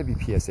 it's got to be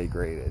PSA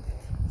graded.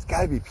 It's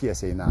got to be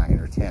PSA 9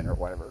 or 10 or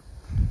whatever.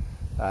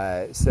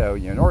 So,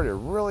 you know, in order to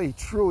really,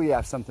 truly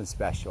have something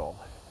special,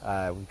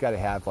 we've got to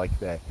have like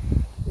the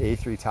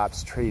A3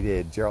 Topps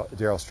traded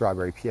Darryl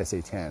Strawberry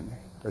PSA 10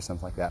 or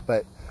something like that.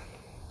 But,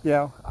 you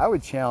know, I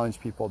would challenge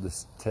people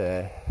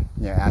to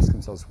you know, ask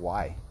themselves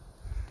why.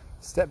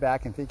 Step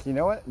back and think, you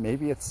know what,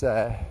 maybe it's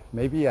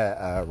maybe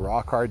a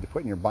raw card to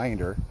put in your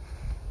binder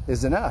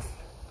is enough,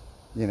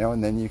 you know,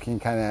 and then you can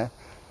kind of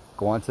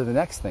go on to the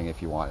next thing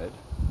if you wanted.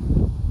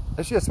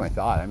 That's just my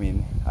thought. I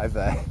mean,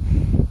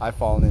 I've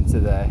fallen into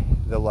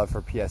the love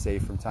for PSA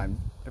from time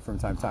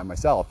to time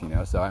myself, you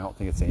know, so I don't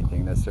think it's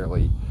anything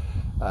necessarily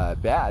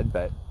bad,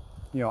 but,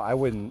 you know, I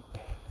wouldn't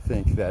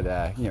think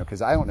that, you know,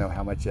 because I don't know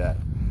how much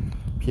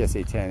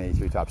PSA 10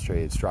 A3 Topps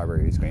traded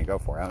Strawberry is going to go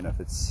for. I don't know if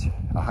it's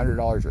 $100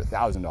 or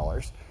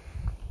 $1,000.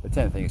 The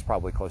 10 thing is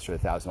probably closer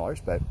to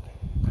 $1,000, but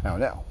I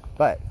don't know.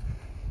 But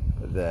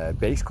the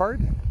base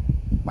card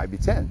might be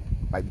 10,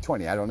 might be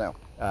 20, I don't know.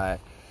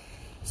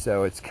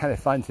 So it's kind of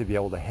fun to be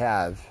able to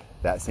have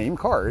that same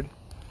card,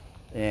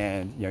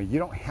 and you know, you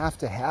don't have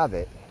to have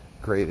it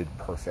graded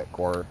perfect,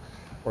 or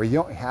you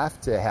don't have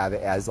to have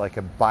it as like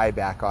a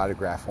buyback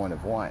autograph 1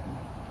 of 1.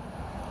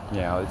 You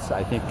know, it's,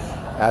 I think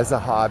as a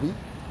hobby,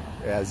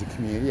 as a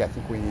community, I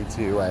think we need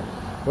to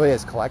really,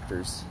 as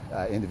collectors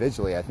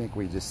individually, I think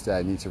we just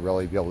need to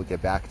really be able to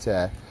get back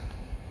to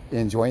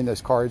enjoying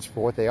those cards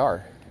for what they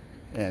are,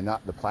 and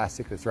not the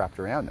plastic that's wrapped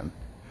around them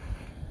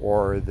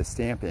or the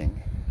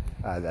stamping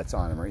that's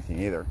on them or anything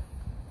either.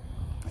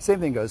 Same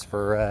thing goes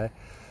for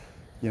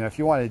you know, if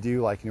you want to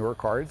do like newer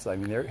cards. I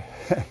mean,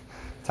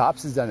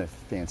 Topps has done a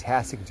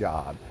fantastic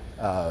job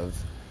of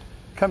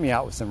coming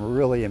out with some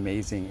really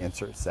amazing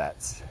insert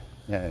sets.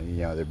 You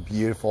know, they're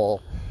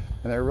beautiful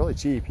and they're really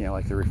cheap. You know,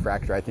 like the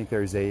refractor. I think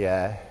there's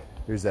I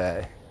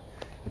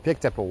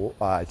picked up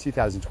a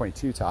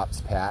 2022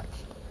 Topps pack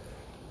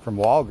from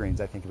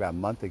Walgreens, I think about a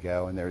month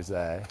ago, and there's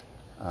a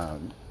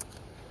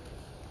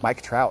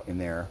Mike Trout in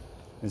there.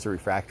 There's a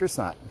refractor. It's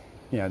not,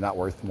 you know, not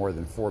worth more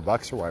than $4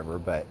 or whatever,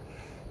 but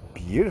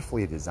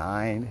beautifully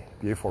designed,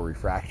 beautiful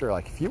refractor.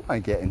 Like if you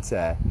want to get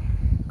into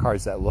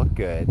cards that look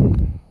good,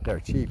 they're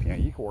cheap, you know,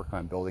 you can work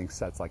on building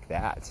sets like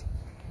that.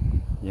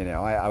 You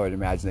know, I would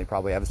imagine they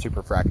probably have a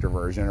super refractor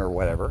version or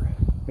whatever.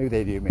 Maybe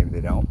they do, maybe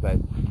they don't, but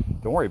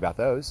don't worry about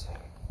those.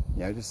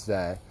 You know, just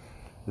the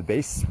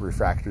base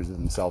refractors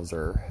themselves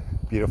are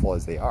beautiful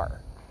as they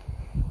are.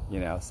 You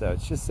know, so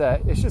it's just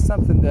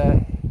something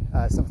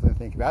to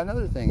think about.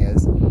 Another thing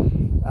is,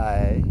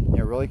 you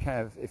know, really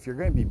kind of, if you're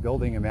going to be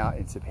building them out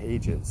into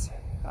pages,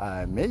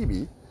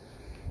 maybe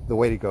the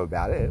way to go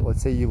about it,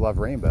 let's say you love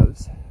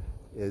rainbows,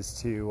 is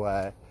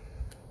to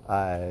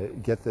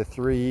get the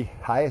 3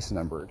 highest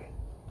numbered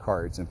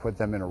cards and put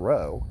them in a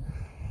row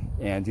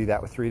and do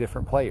that with 3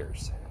 different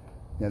players.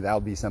 You know,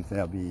 that'll be something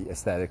that'll be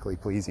aesthetically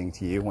pleasing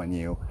to you when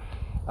you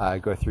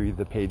go through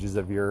the pages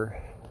of your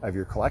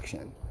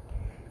collection,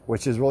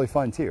 which is really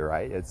fun too,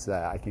 right? It's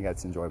I think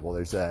that's enjoyable.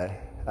 There's a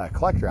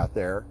collector out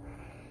there.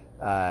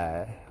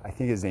 I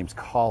think his name's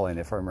Colin,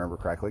 if I remember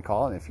correctly.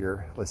 Colin, if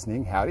you're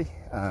listening, howdy.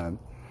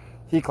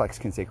 He collects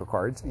Conseco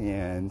cards,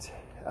 and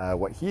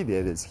what he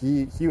did is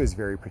he was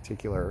very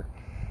particular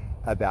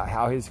about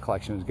how his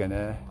collection was going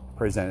to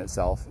present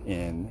itself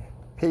in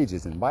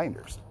pages and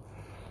binders.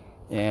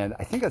 And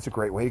I think that's a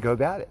great way to go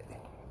about it,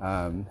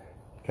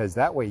 because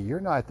that way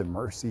you're not at the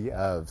mercy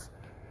of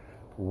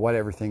what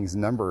everything's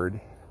numbered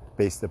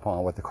based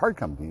upon what the card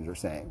companies are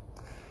saying.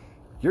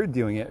 You're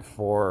doing it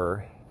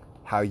for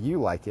how you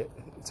like it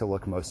to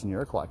look most in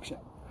your collection.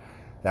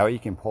 That way you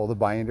can pull the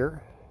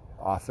binder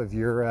off of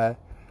your,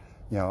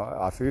 you know,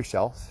 off of your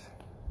shelf.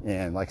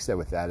 And like I said,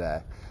 with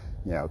that,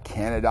 you know,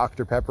 can of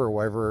Dr. Pepper, or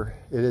whatever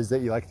it is that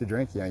you like to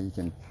drink, you know, you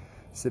can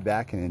sit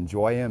back and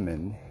enjoy them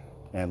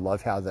and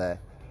love how the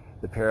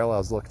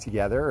parallels look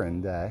together,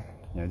 and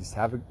you know, just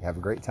have a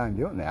great time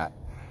doing that.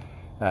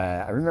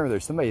 I remember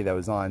there's somebody that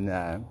was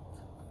on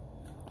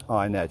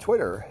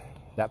Twitter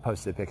that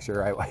posted a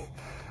picture.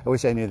 I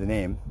wish I knew the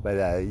name,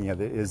 but you know,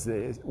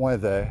 is one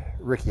of the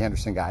Ricky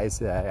Henderson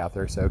guys out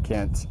there. So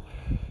Kent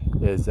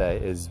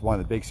is one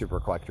of the big super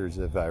collectors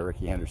of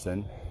Ricky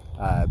Henderson,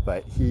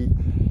 but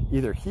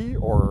either he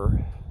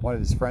or one of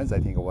his friends, I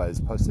think it was,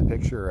 posted a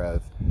picture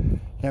of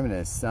him and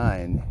his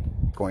son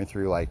going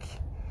through like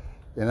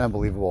an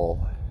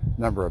unbelievable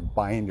number of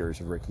binders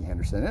of Ricky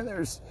Henderson. And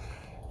there's,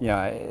 you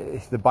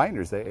know, the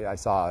binders, I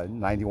saw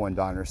 91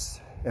 Donruss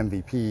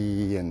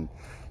MVP and,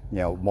 you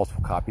know,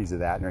 multiple copies of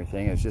that and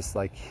everything. It's just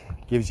like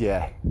gives you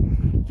a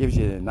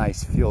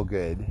nice feel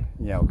good,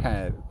 you know,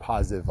 kind of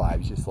positive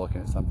vibes just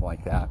looking at something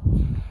like that.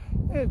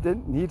 And it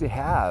didn't need to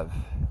have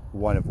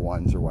 1 of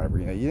 1s or whatever.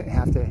 You know, you didn't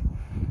have to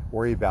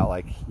worry about,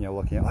 like, you know,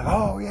 looking at like,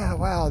 oh yeah,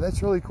 wow,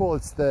 that's really cool,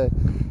 it's the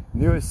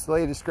newest,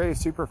 latest,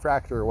 greatest super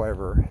refractor or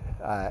whatever.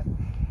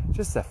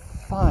 Just a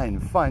fun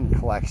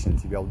collection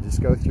to be able to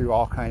just go through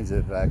all kinds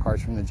of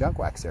cards from the junk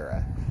wax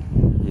era.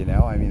 You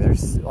know, I mean,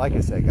 there's, like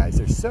I said, guys,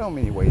 there's so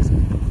many ways that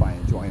you can find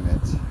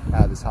enjoyment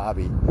out of this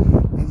hobby,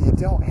 and you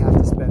don't have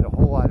to spend a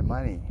whole lot of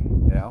money,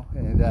 you know.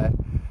 And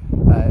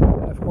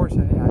of course,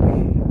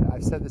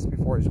 I've said this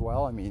before as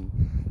well, I mean,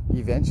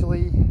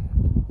 eventually,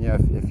 you know,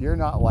 if you're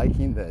not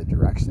liking the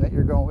direction that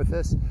you're going with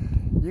this,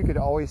 you could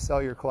always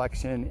sell your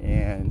collection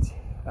and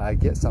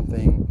get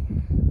something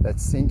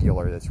that's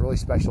singular, that's really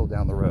special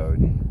down the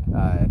road.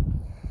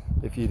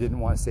 If you didn't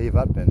want to save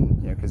up,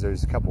 and because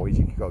there's a couple ways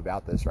you could go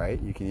about this,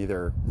 right? You can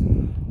either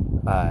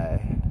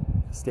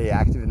stay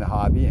active in the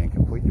hobby and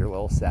complete your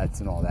little sets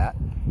and all that,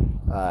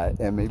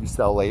 and maybe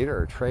sell later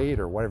or trade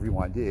or whatever you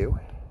want to do.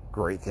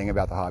 Great thing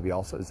about the hobby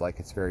also is like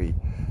it's very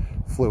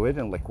fluid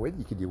and liquid.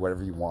 You could do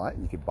whatever you want.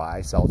 You could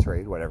buy, sell,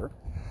 trade, whatever.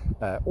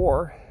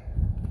 Or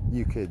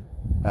you could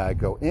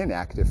go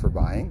inactive for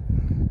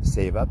buying,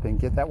 save up and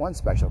get that one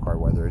special card,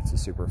 whether it's a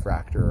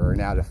Superfractor or an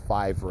out of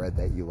 5 red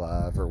that you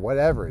love or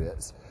whatever it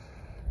is.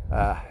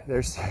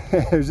 There's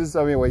just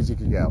so many ways you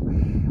can go.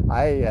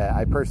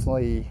 I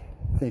personally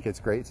think it's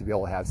great to be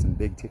able to have some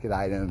big ticket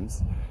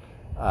items,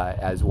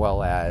 as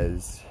well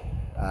as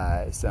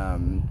a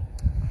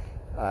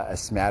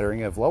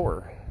smattering of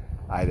lower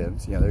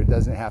items. There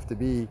doesn't have to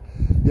be,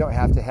 you don't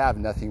have to have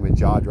nothing but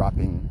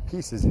jaw-dropping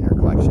pieces in your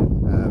collection.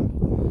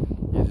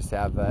 You just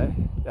have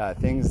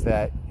things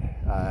that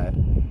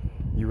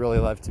you really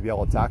love to be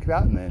able to talk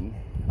about, and then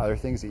other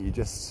things that you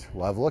just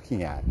love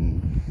looking at,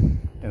 and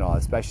all.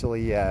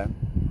 Especially,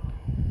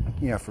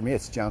 for me,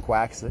 it's junk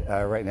wax.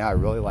 Right now, I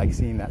really like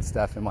seeing that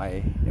stuff in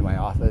my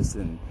office,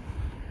 and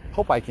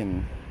hope I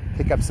can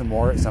pick up some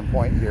more at some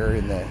point here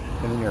in the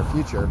near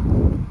future.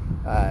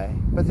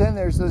 But then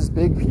there's those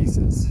big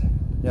pieces,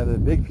 the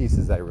big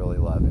pieces I really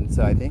love, and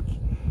so I think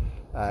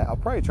I'll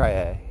probably try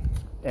to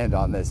end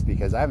on this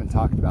because I haven't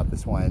talked about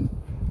this one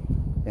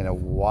in a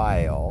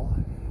while.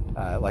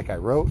 Like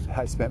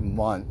I spent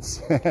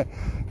months,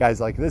 guys.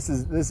 Like this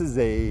is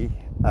a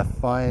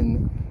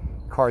fun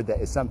card that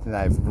is something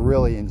that I've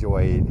really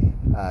enjoyed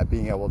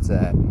being able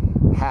to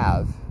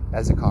have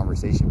as a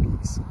conversation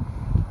piece.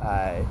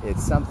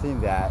 It's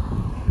something that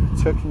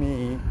took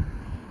me.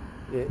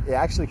 It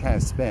actually kind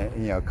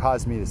of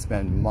caused me to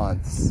spend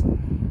months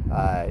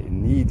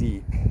knee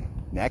deep,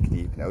 neck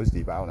deep, nose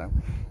deep, I don't know,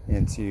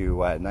 into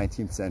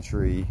 19th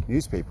century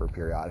newspaper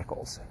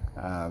periodicals.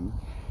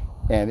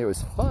 And it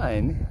was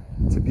fun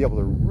to be able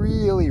to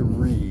really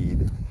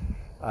read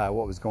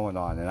what was going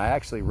on. And I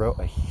actually wrote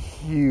a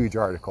huge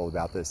article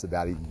about this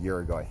about a year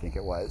ago, I think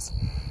it was.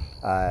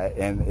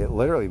 And it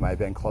literally might have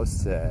been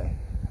close to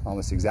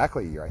almost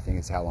exactly a year, I think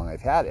is how long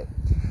I've had it.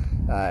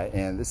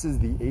 And this is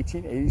the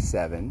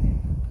 1887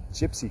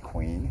 Gypsy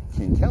Queen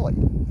King Kelly,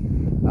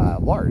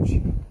 large.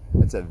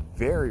 It's a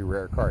very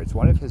rare card. It's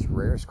one of his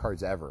rarest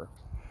cards ever.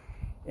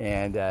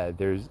 And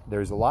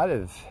there's a lot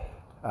of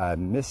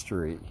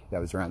mystery that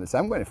was around this.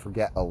 I'm going to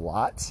forget a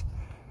lot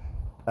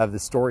of the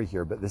story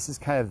here, but this is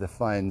kind of the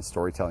fun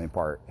storytelling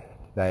part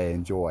that I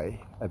enjoy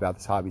about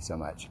this hobby so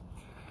much.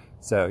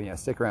 So,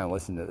 stick around and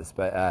listen to this.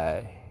 But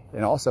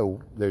and also,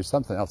 there's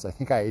something else. I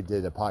think I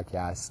did a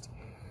podcast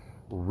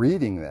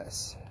reading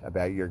this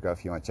about a year ago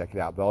if you want to check it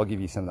out, but I'll give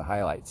you some of the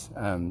highlights.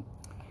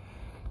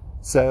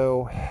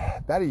 So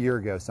about a year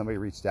ago, somebody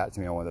reached out to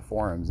me on one of the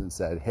forums and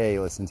said, "Hey,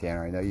 listen,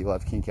 Tanner, I know you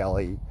love King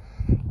Kelly.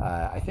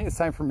 I think it's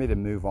time for me to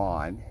move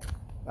on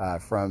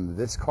from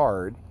this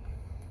card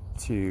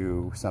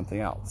to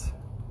something else."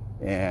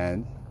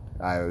 And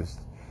I was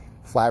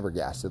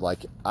flabbergasted.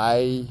 Like,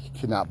 I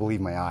could not believe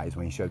my eyes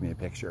when he showed me a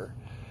picture.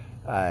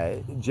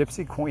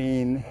 Gypsy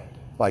Queen,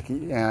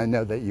 and I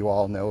know that you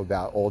all know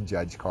about old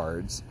Judge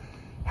cards,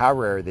 how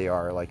rare they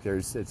are. Like,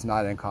 it's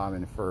not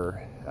uncommon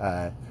for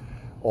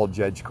old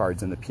Judge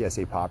cards in the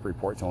PSA Pop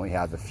Report to only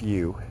have a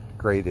few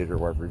graded or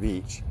whatever of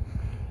each.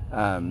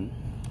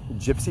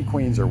 Gypsy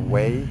Queens are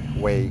way,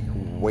 way,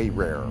 way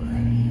rarer.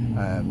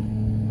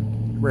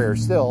 Rarer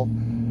still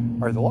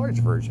are the large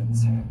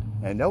versions.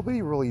 And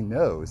nobody really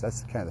knows,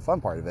 that's kind of the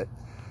fun part of it,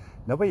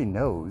 nobody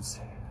knows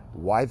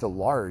why the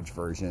large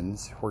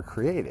versions were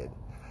created,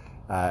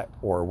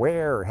 or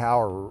where, or how,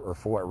 or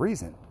for what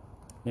reason.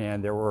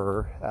 And there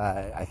were,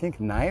 I think,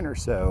 9 or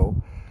so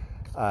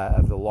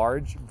of the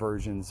large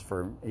versions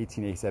from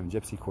 1887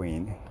 Gypsy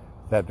Queen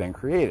that have been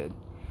created.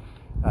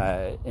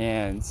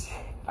 And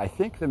I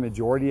think the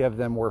majority of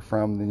them were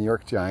from the New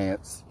York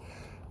Giants,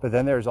 but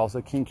then there's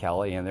also King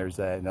Kelly, and there's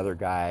another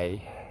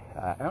guy,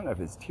 I don't know if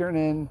it's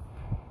Tiernan,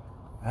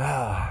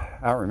 I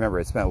don't remember.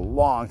 It's been a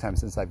long time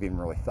since I've even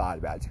really thought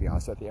about it, to be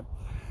honest with you.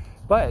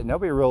 But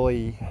nobody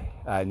really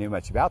knew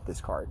much about this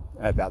card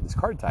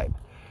type.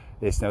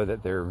 They just know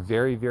that they're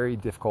very, very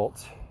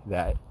difficult,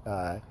 that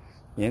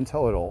in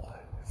total,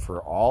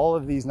 for all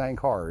of these 9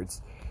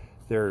 cards,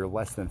 there are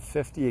less than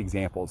 50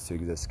 examples to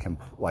exist,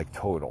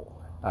 total,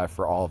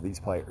 for all of these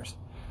players.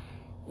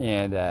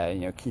 And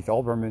Keith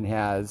Olbermann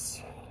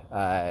has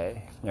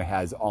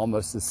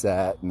almost a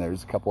set, and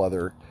there's a couple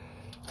other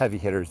heavy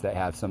hitters that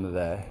have some of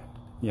the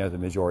the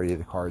majority of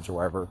the cards or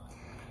whatever.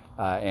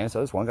 And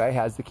so this one guy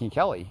has the King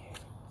Kelly.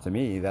 To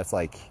me, that's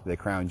like the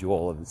crown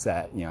jewel of the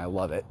set. I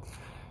love it.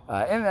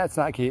 And that's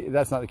not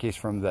the case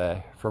from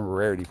a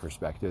rarity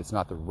perspective. It's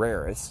not the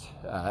rarest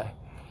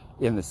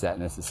in the set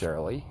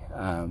necessarily,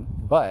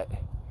 but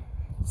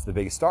it's the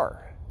biggest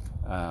star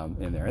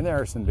in there. And there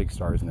are some big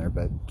stars in there,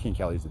 but King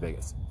Kelly's the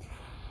biggest.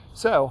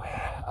 So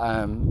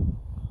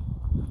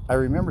I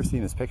remember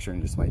seeing this picture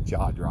and just my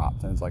jaw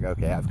dropped. And it's like,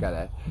 okay, I've got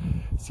to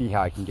see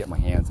how I can get my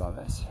hands on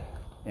this.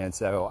 And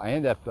so I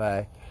end up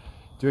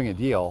doing a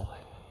deal,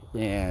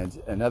 and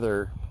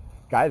another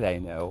guy that I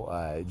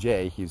know,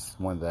 Jay, he's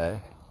one of the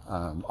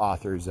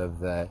authors of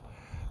the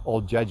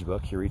Old Judge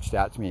book. He reached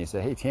out to me and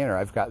said, hey Tanner,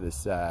 I've got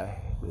this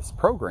this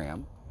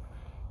program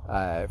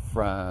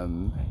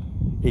from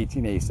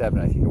 1887,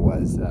 I think it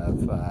was,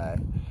 of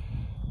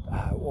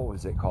what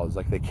was it called? It was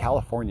like the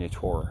California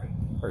Tour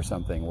or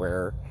something,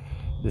 where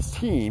this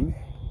team,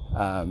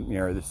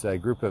 this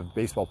group of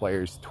baseball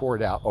players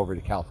toured out over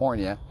to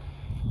California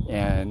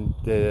and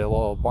did a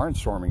little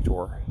barnstorming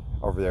tour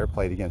over there,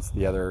 played against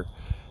the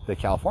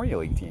California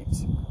League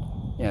teams.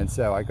 And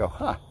so I go,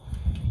 huh,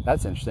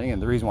 that's interesting.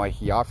 And the reason why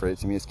he offered it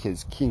to me is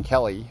because King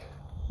Kelly,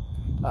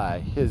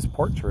 his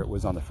portrait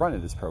was on the front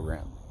of this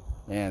program.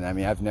 And I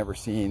mean, I've never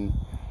seen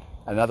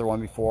another one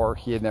before.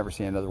 He had never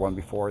seen another one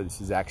before. This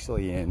is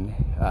actually in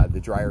the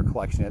Dreyer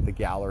collection at the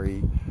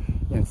gallery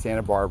in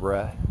Santa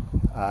Barbara.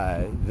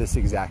 This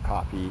exact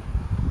copy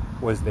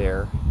was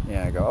there. And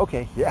I go,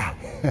 okay, yeah,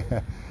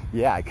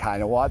 yeah, I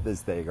kind of want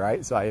this thing,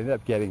 right? So I ended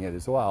up getting it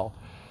as well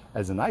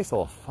as a nice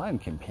little fun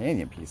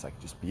companion piece, like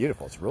just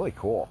beautiful. It's really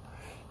cool.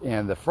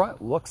 And the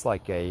front looks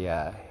like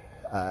a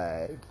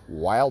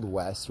Wild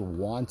West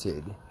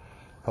wanted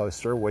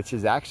poster, which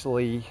is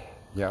actually,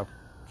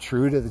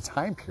 true to the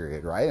time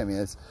period, right? I mean,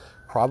 it's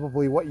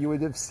probably what you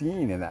would have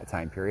seen in that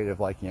time period of,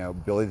 like,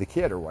 Billy the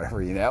Kid or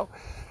whatever,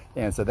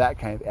 And so that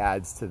kind of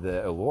adds to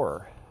the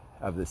allure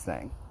of this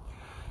thing.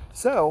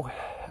 So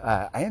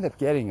I ended up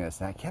getting this,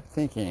 and I kept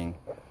thinking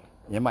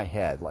in my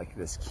head, like,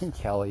 this King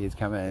Kelly is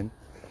coming,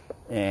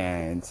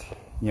 and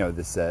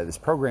this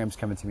program's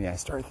coming to me. I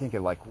started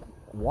thinking, like,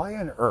 why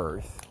on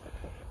earth,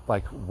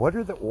 like, what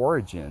are the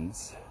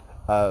origins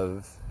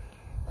of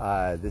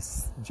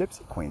this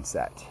Gypsy Queen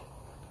set?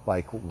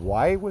 Like,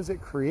 why was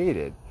it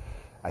created?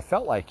 I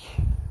felt like,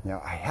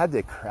 I had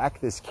to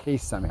crack this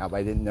case somehow, but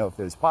I didn't know if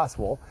it was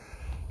possible,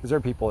 because there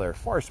are people that are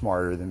far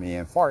smarter than me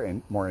and far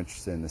more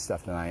interested in this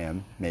stuff than I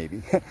am,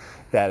 maybe,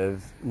 that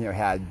have,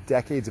 had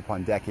decades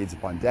upon decades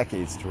upon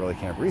decades to really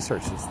kind of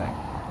research this thing.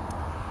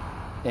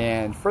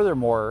 And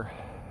furthermore,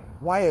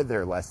 why are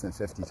there less than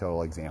 50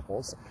 total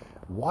examples?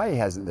 Why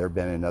hasn't there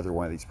been another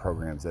one of these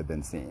programs that have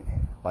been seen?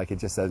 Like, it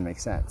just doesn't make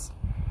sense.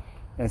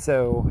 And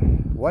so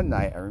one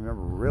night I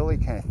remember really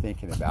kind of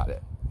thinking about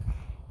it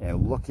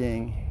and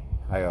looking.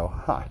 I go,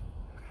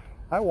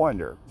 I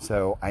wonder.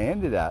 So I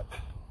ended up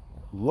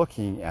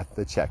looking at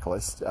the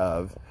checklist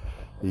of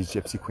these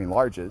Gypsy Queen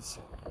Larges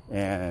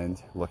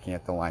and looking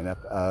at the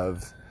lineup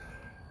of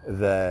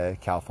the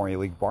California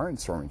League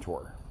Barnstorming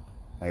Tour.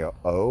 I go,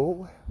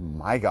 oh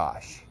my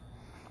gosh,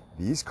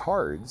 these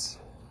cards,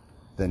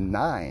 the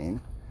 9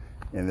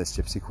 in this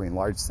Gypsy Queen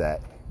Large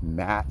set,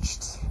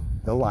 matched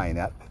the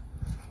lineup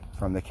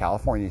from the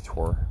California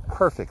Tour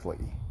perfectly,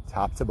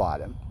 top to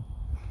bottom.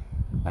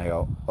 I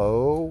go,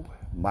 oh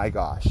my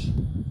gosh,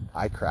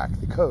 I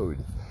cracked the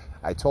code.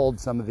 I told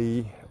some of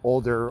the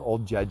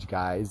old Judge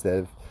guys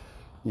that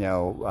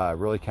have,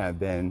 really kind of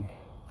been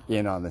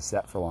in on the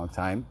set for a long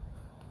time.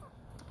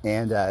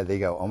 And they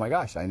go, oh my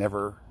gosh, I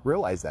never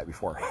realized that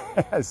before.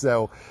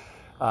 So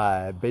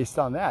based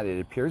on that, it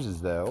appears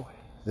as though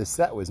this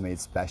set was made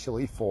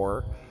specially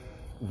for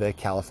the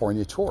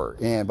California Tour.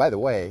 And by the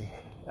way,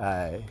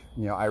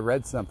 I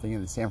read something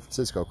in the San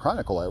Francisco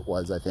Chronicle, it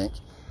was, I think,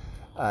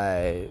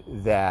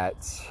 that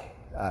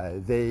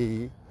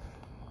they,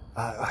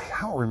 I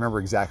don't remember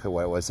exactly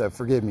what it was, so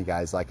forgive me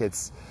guys, like,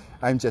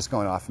 I'm just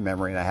going off of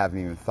memory and I haven't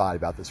even thought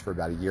about this for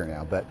about a year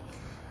now, but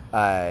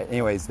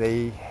anyways,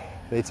 they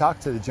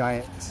talked to the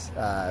Giants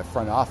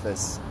front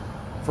office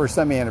for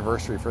some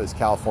anniversary for this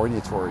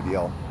California Tour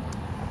deal,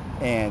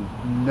 and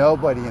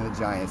nobody in the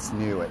Giants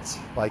knew it.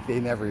 Like, they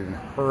never even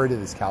heard of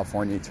this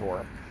California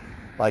Tour.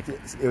 Like,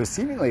 it was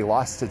seemingly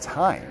lost to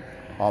time,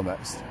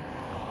 almost.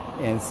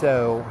 And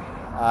so,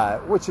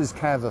 which is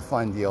kind of a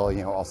fun deal,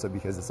 also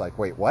because it's like,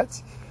 wait,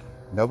 what?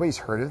 Nobody's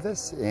heard of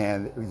this?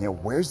 And,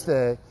 where is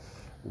the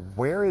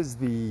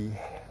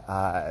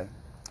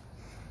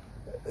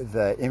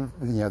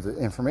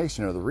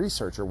information or the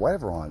research or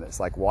whatever on this?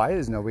 Like, why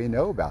does nobody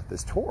know about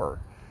this tour?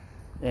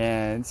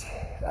 And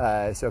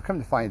so come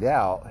to find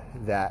out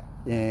that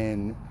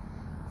in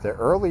the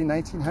early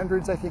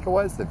 1900s, I think it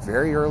was, the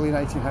very early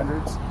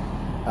 1900s,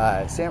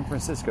 San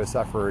Francisco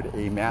suffered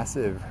a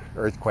massive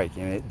earthquake,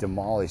 and it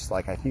demolished,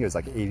 like, I think it was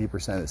like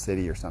 80% of the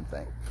city or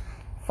something.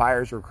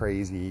 Fires were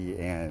crazy,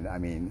 and I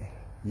mean,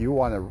 you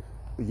want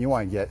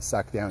to get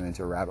sucked down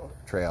into a rabbit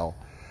trail,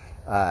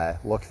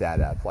 look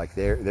that up. Like,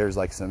 there's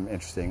like some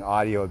interesting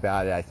audio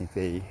about it. I think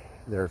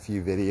there are a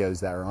few videos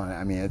that are on it.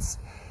 I mean, it's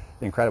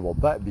incredible.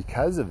 But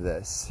because of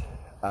this,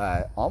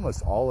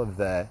 almost all of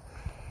the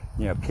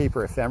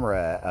paper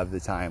ephemera of the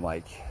time,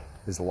 like,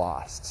 is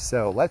lost.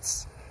 So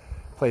let's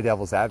play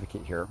devil's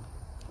advocate here,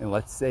 and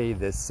let's say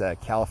this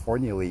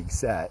California League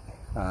set,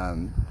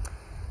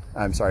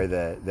 I'm sorry,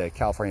 the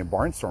California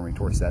Barnstorming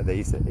Tour set, the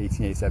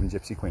 1887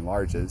 Gypsy Queen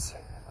Larges,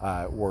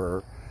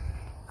 were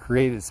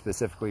created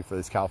specifically for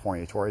this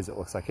California tour, as it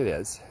looks like it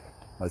is.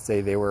 Let's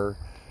say they were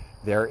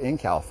there in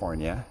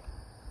California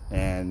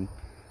and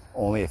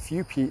only a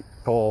few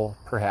people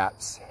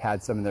perhaps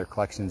had some in their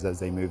collections as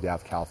they moved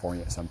out of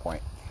California at some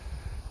point.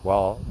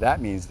 Well, that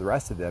means the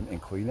rest of them,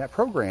 including that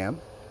program,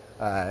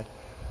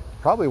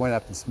 probably went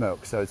up in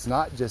smoke. So it's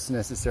not just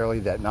necessarily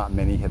that not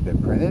many have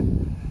been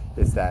printed,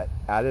 it's that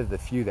out of the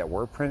few that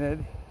were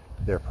printed,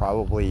 there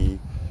probably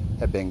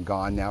have been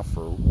gone now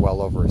for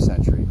well over a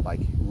century, like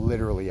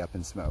literally up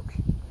in smoke.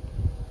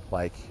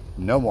 Like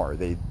no more,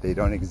 they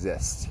don't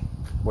exist,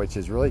 which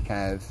is really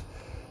kind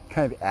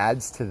of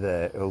adds to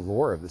the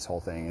allure of this whole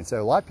thing. And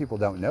so a lot of people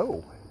don't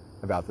know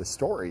about this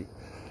story.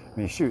 I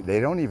mean, shoot, they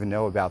don't even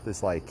know about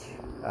this, like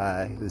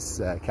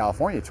this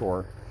California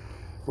tour,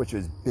 which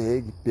was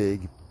big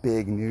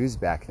news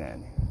back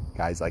then,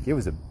 guys. Like, it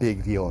was a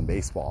big deal in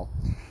baseball.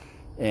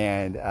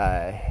 And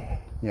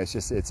you know,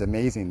 it's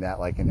amazing that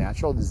like a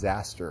natural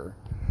disaster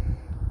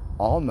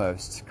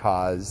almost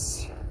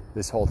caused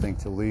this whole thing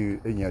to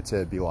lose, you know,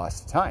 to be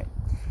lost to time.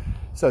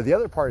 So the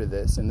other part of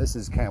this, and this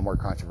is kind of more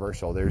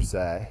controversial, there's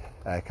a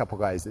couple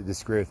guys that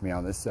disagree with me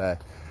on this,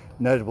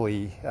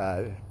 notably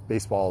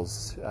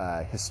baseball's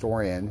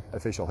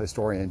official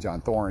historian,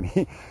 John Thorne.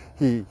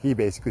 He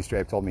basically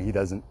straight up told me he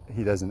doesn't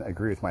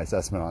agree with my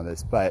assessment on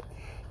this, but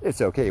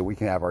it's okay, we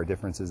can have our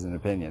differences in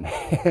opinion.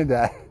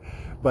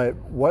 But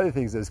one of the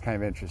things that's kind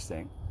of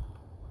interesting,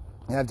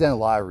 and I've done a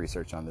lot of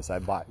research on this,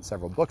 I've bought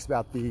several books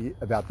about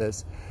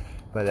this,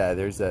 but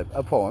there's a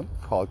poem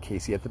called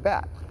Casey at the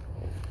Bat.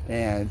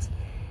 And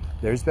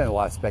there's been a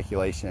lot of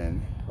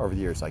speculation over the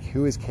years, like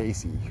who is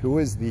Casey? Who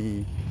is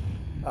the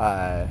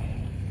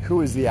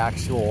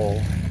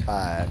actual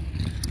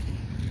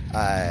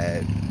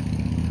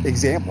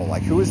example?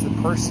 Like, who is the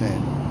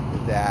person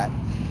that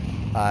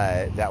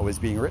was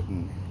being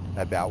written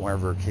about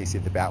whenever Casey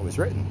at the Bat was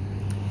written?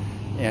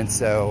 And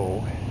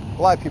so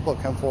a lot of people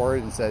have come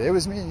forward and said, it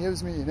was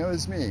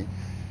me.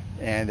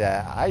 And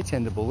I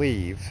tend to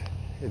believe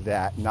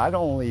that not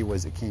only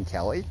was it King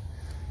Kelly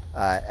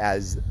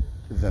as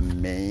the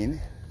main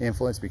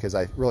influence, because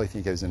I really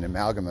think it was an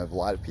amalgam of a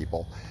lot of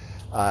people,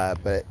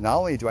 but not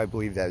only do I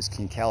believe that it was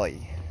King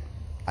Kelly,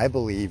 I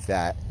believe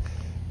that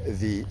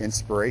the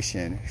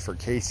inspiration for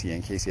Casey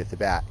and Casey at the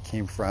Bat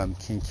came from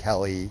King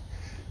Kelly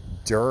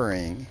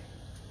during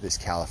this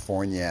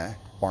California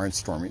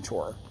barnstorming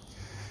tour.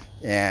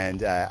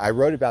 And I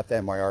wrote about that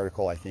in my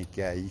article. I think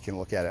you can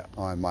look at it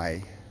on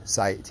my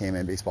site,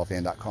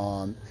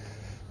 tmanbaseballfan.com,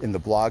 in the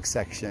blog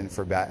section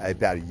for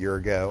about a year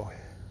ago.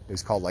 It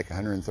was called like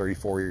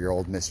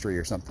 134-year-old mystery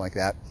or something like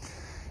that.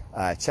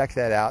 Check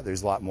that out.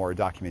 There's a lot more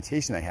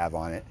documentation I have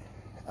on it,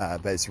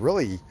 but it's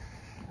really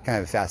kind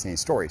of a fascinating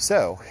story.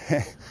 So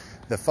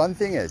the fun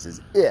thing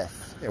is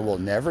if, and we'll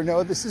never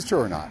know if this is true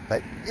or not,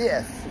 but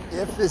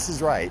if this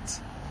is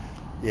right,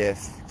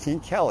 if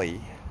King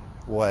Kelly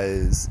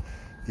was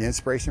the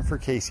inspiration for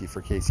Casey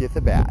at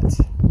the Bat,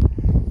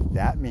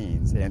 that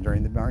means, and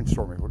during the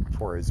barnstorming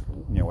tour is,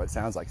 you know, what it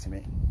sounds like to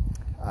me,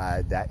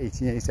 that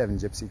 1887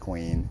 Gypsy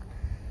Queen,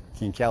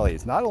 King Kelly,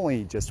 is not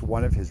only just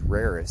one of his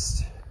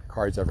rarest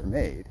cards ever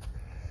made,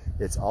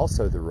 it's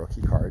also the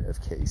rookie card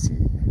of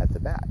Casey at the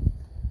Bat.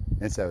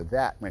 And so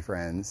that, my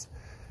friends,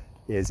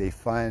 is a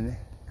fun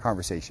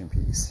conversation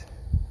piece,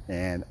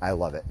 and I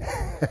love it.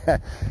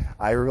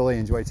 I really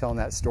enjoy telling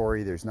that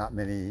story. There's not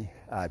many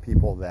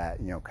people that,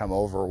 you know, come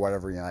over or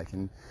whatever, you know, I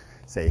can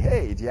say,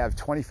 hey, do you have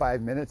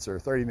 25 minutes or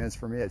 30 minutes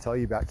for me to tell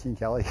you about King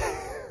Kelly?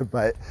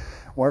 But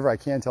whenever I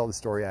can tell the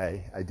story,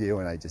 I do,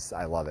 and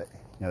I love it.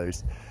 You know,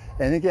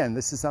 and again,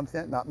 this is something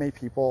that not many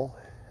people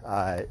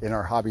in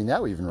our hobby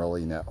now even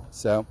really know.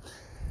 So,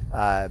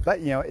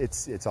 but you know,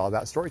 it's all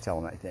about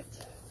storytelling, I think.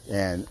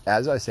 And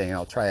as I was saying,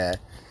 I'll try to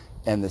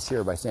end this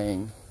here by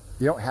saying,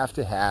 you don't have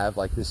to have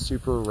like this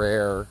super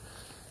rare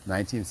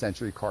 19th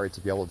century card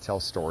to be able to tell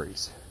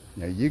stories.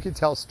 You know, you can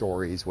tell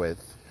stories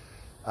with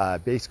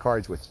base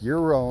cards with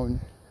your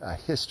own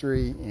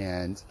history,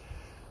 and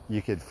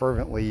you could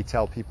fervently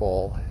tell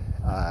people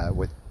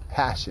with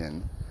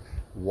passion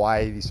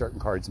why these certain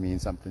cards mean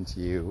something to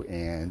you,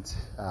 and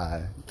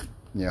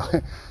you know,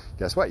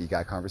 guess what? You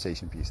got a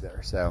conversation piece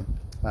there. So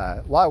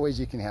a lot of ways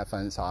you can have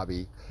fun in this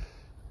hobby.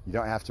 You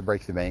don't have to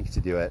break the bank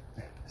to do it.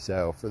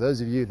 So for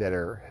those of you that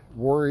are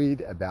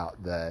worried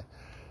about the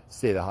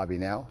state of the hobby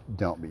now,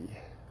 don't be.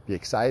 Be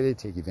excited,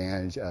 take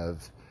advantage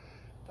of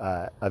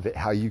it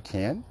how you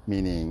can,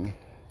 meaning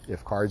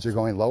if cards are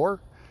going lower,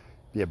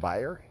 be a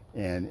buyer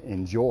and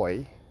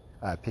enjoy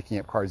picking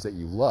up cards that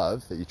you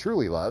love, that you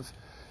truly love,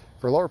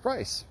 for a lower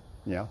price.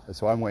 You know,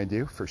 that's what I'm going to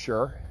do for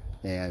sure.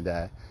 And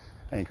I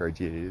encourage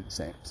you to do the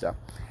same. So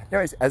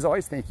anyways, as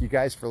always, thank you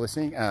guys for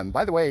listening.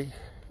 By the way,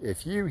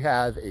 if you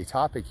have a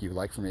topic you'd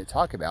like for me to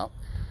talk about,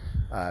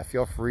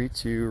 feel free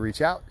to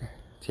reach out,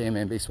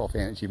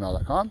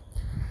 tmanbaseballfan@gmail.com.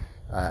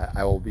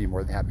 I will be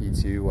more than happy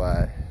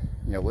to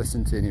you know,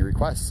 listen to any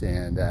requests,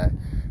 and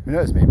who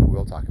knows, maybe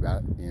we'll talk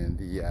about it in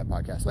the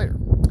podcast later.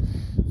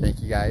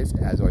 Thank you guys,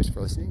 as always,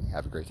 for listening.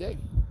 Have a great day.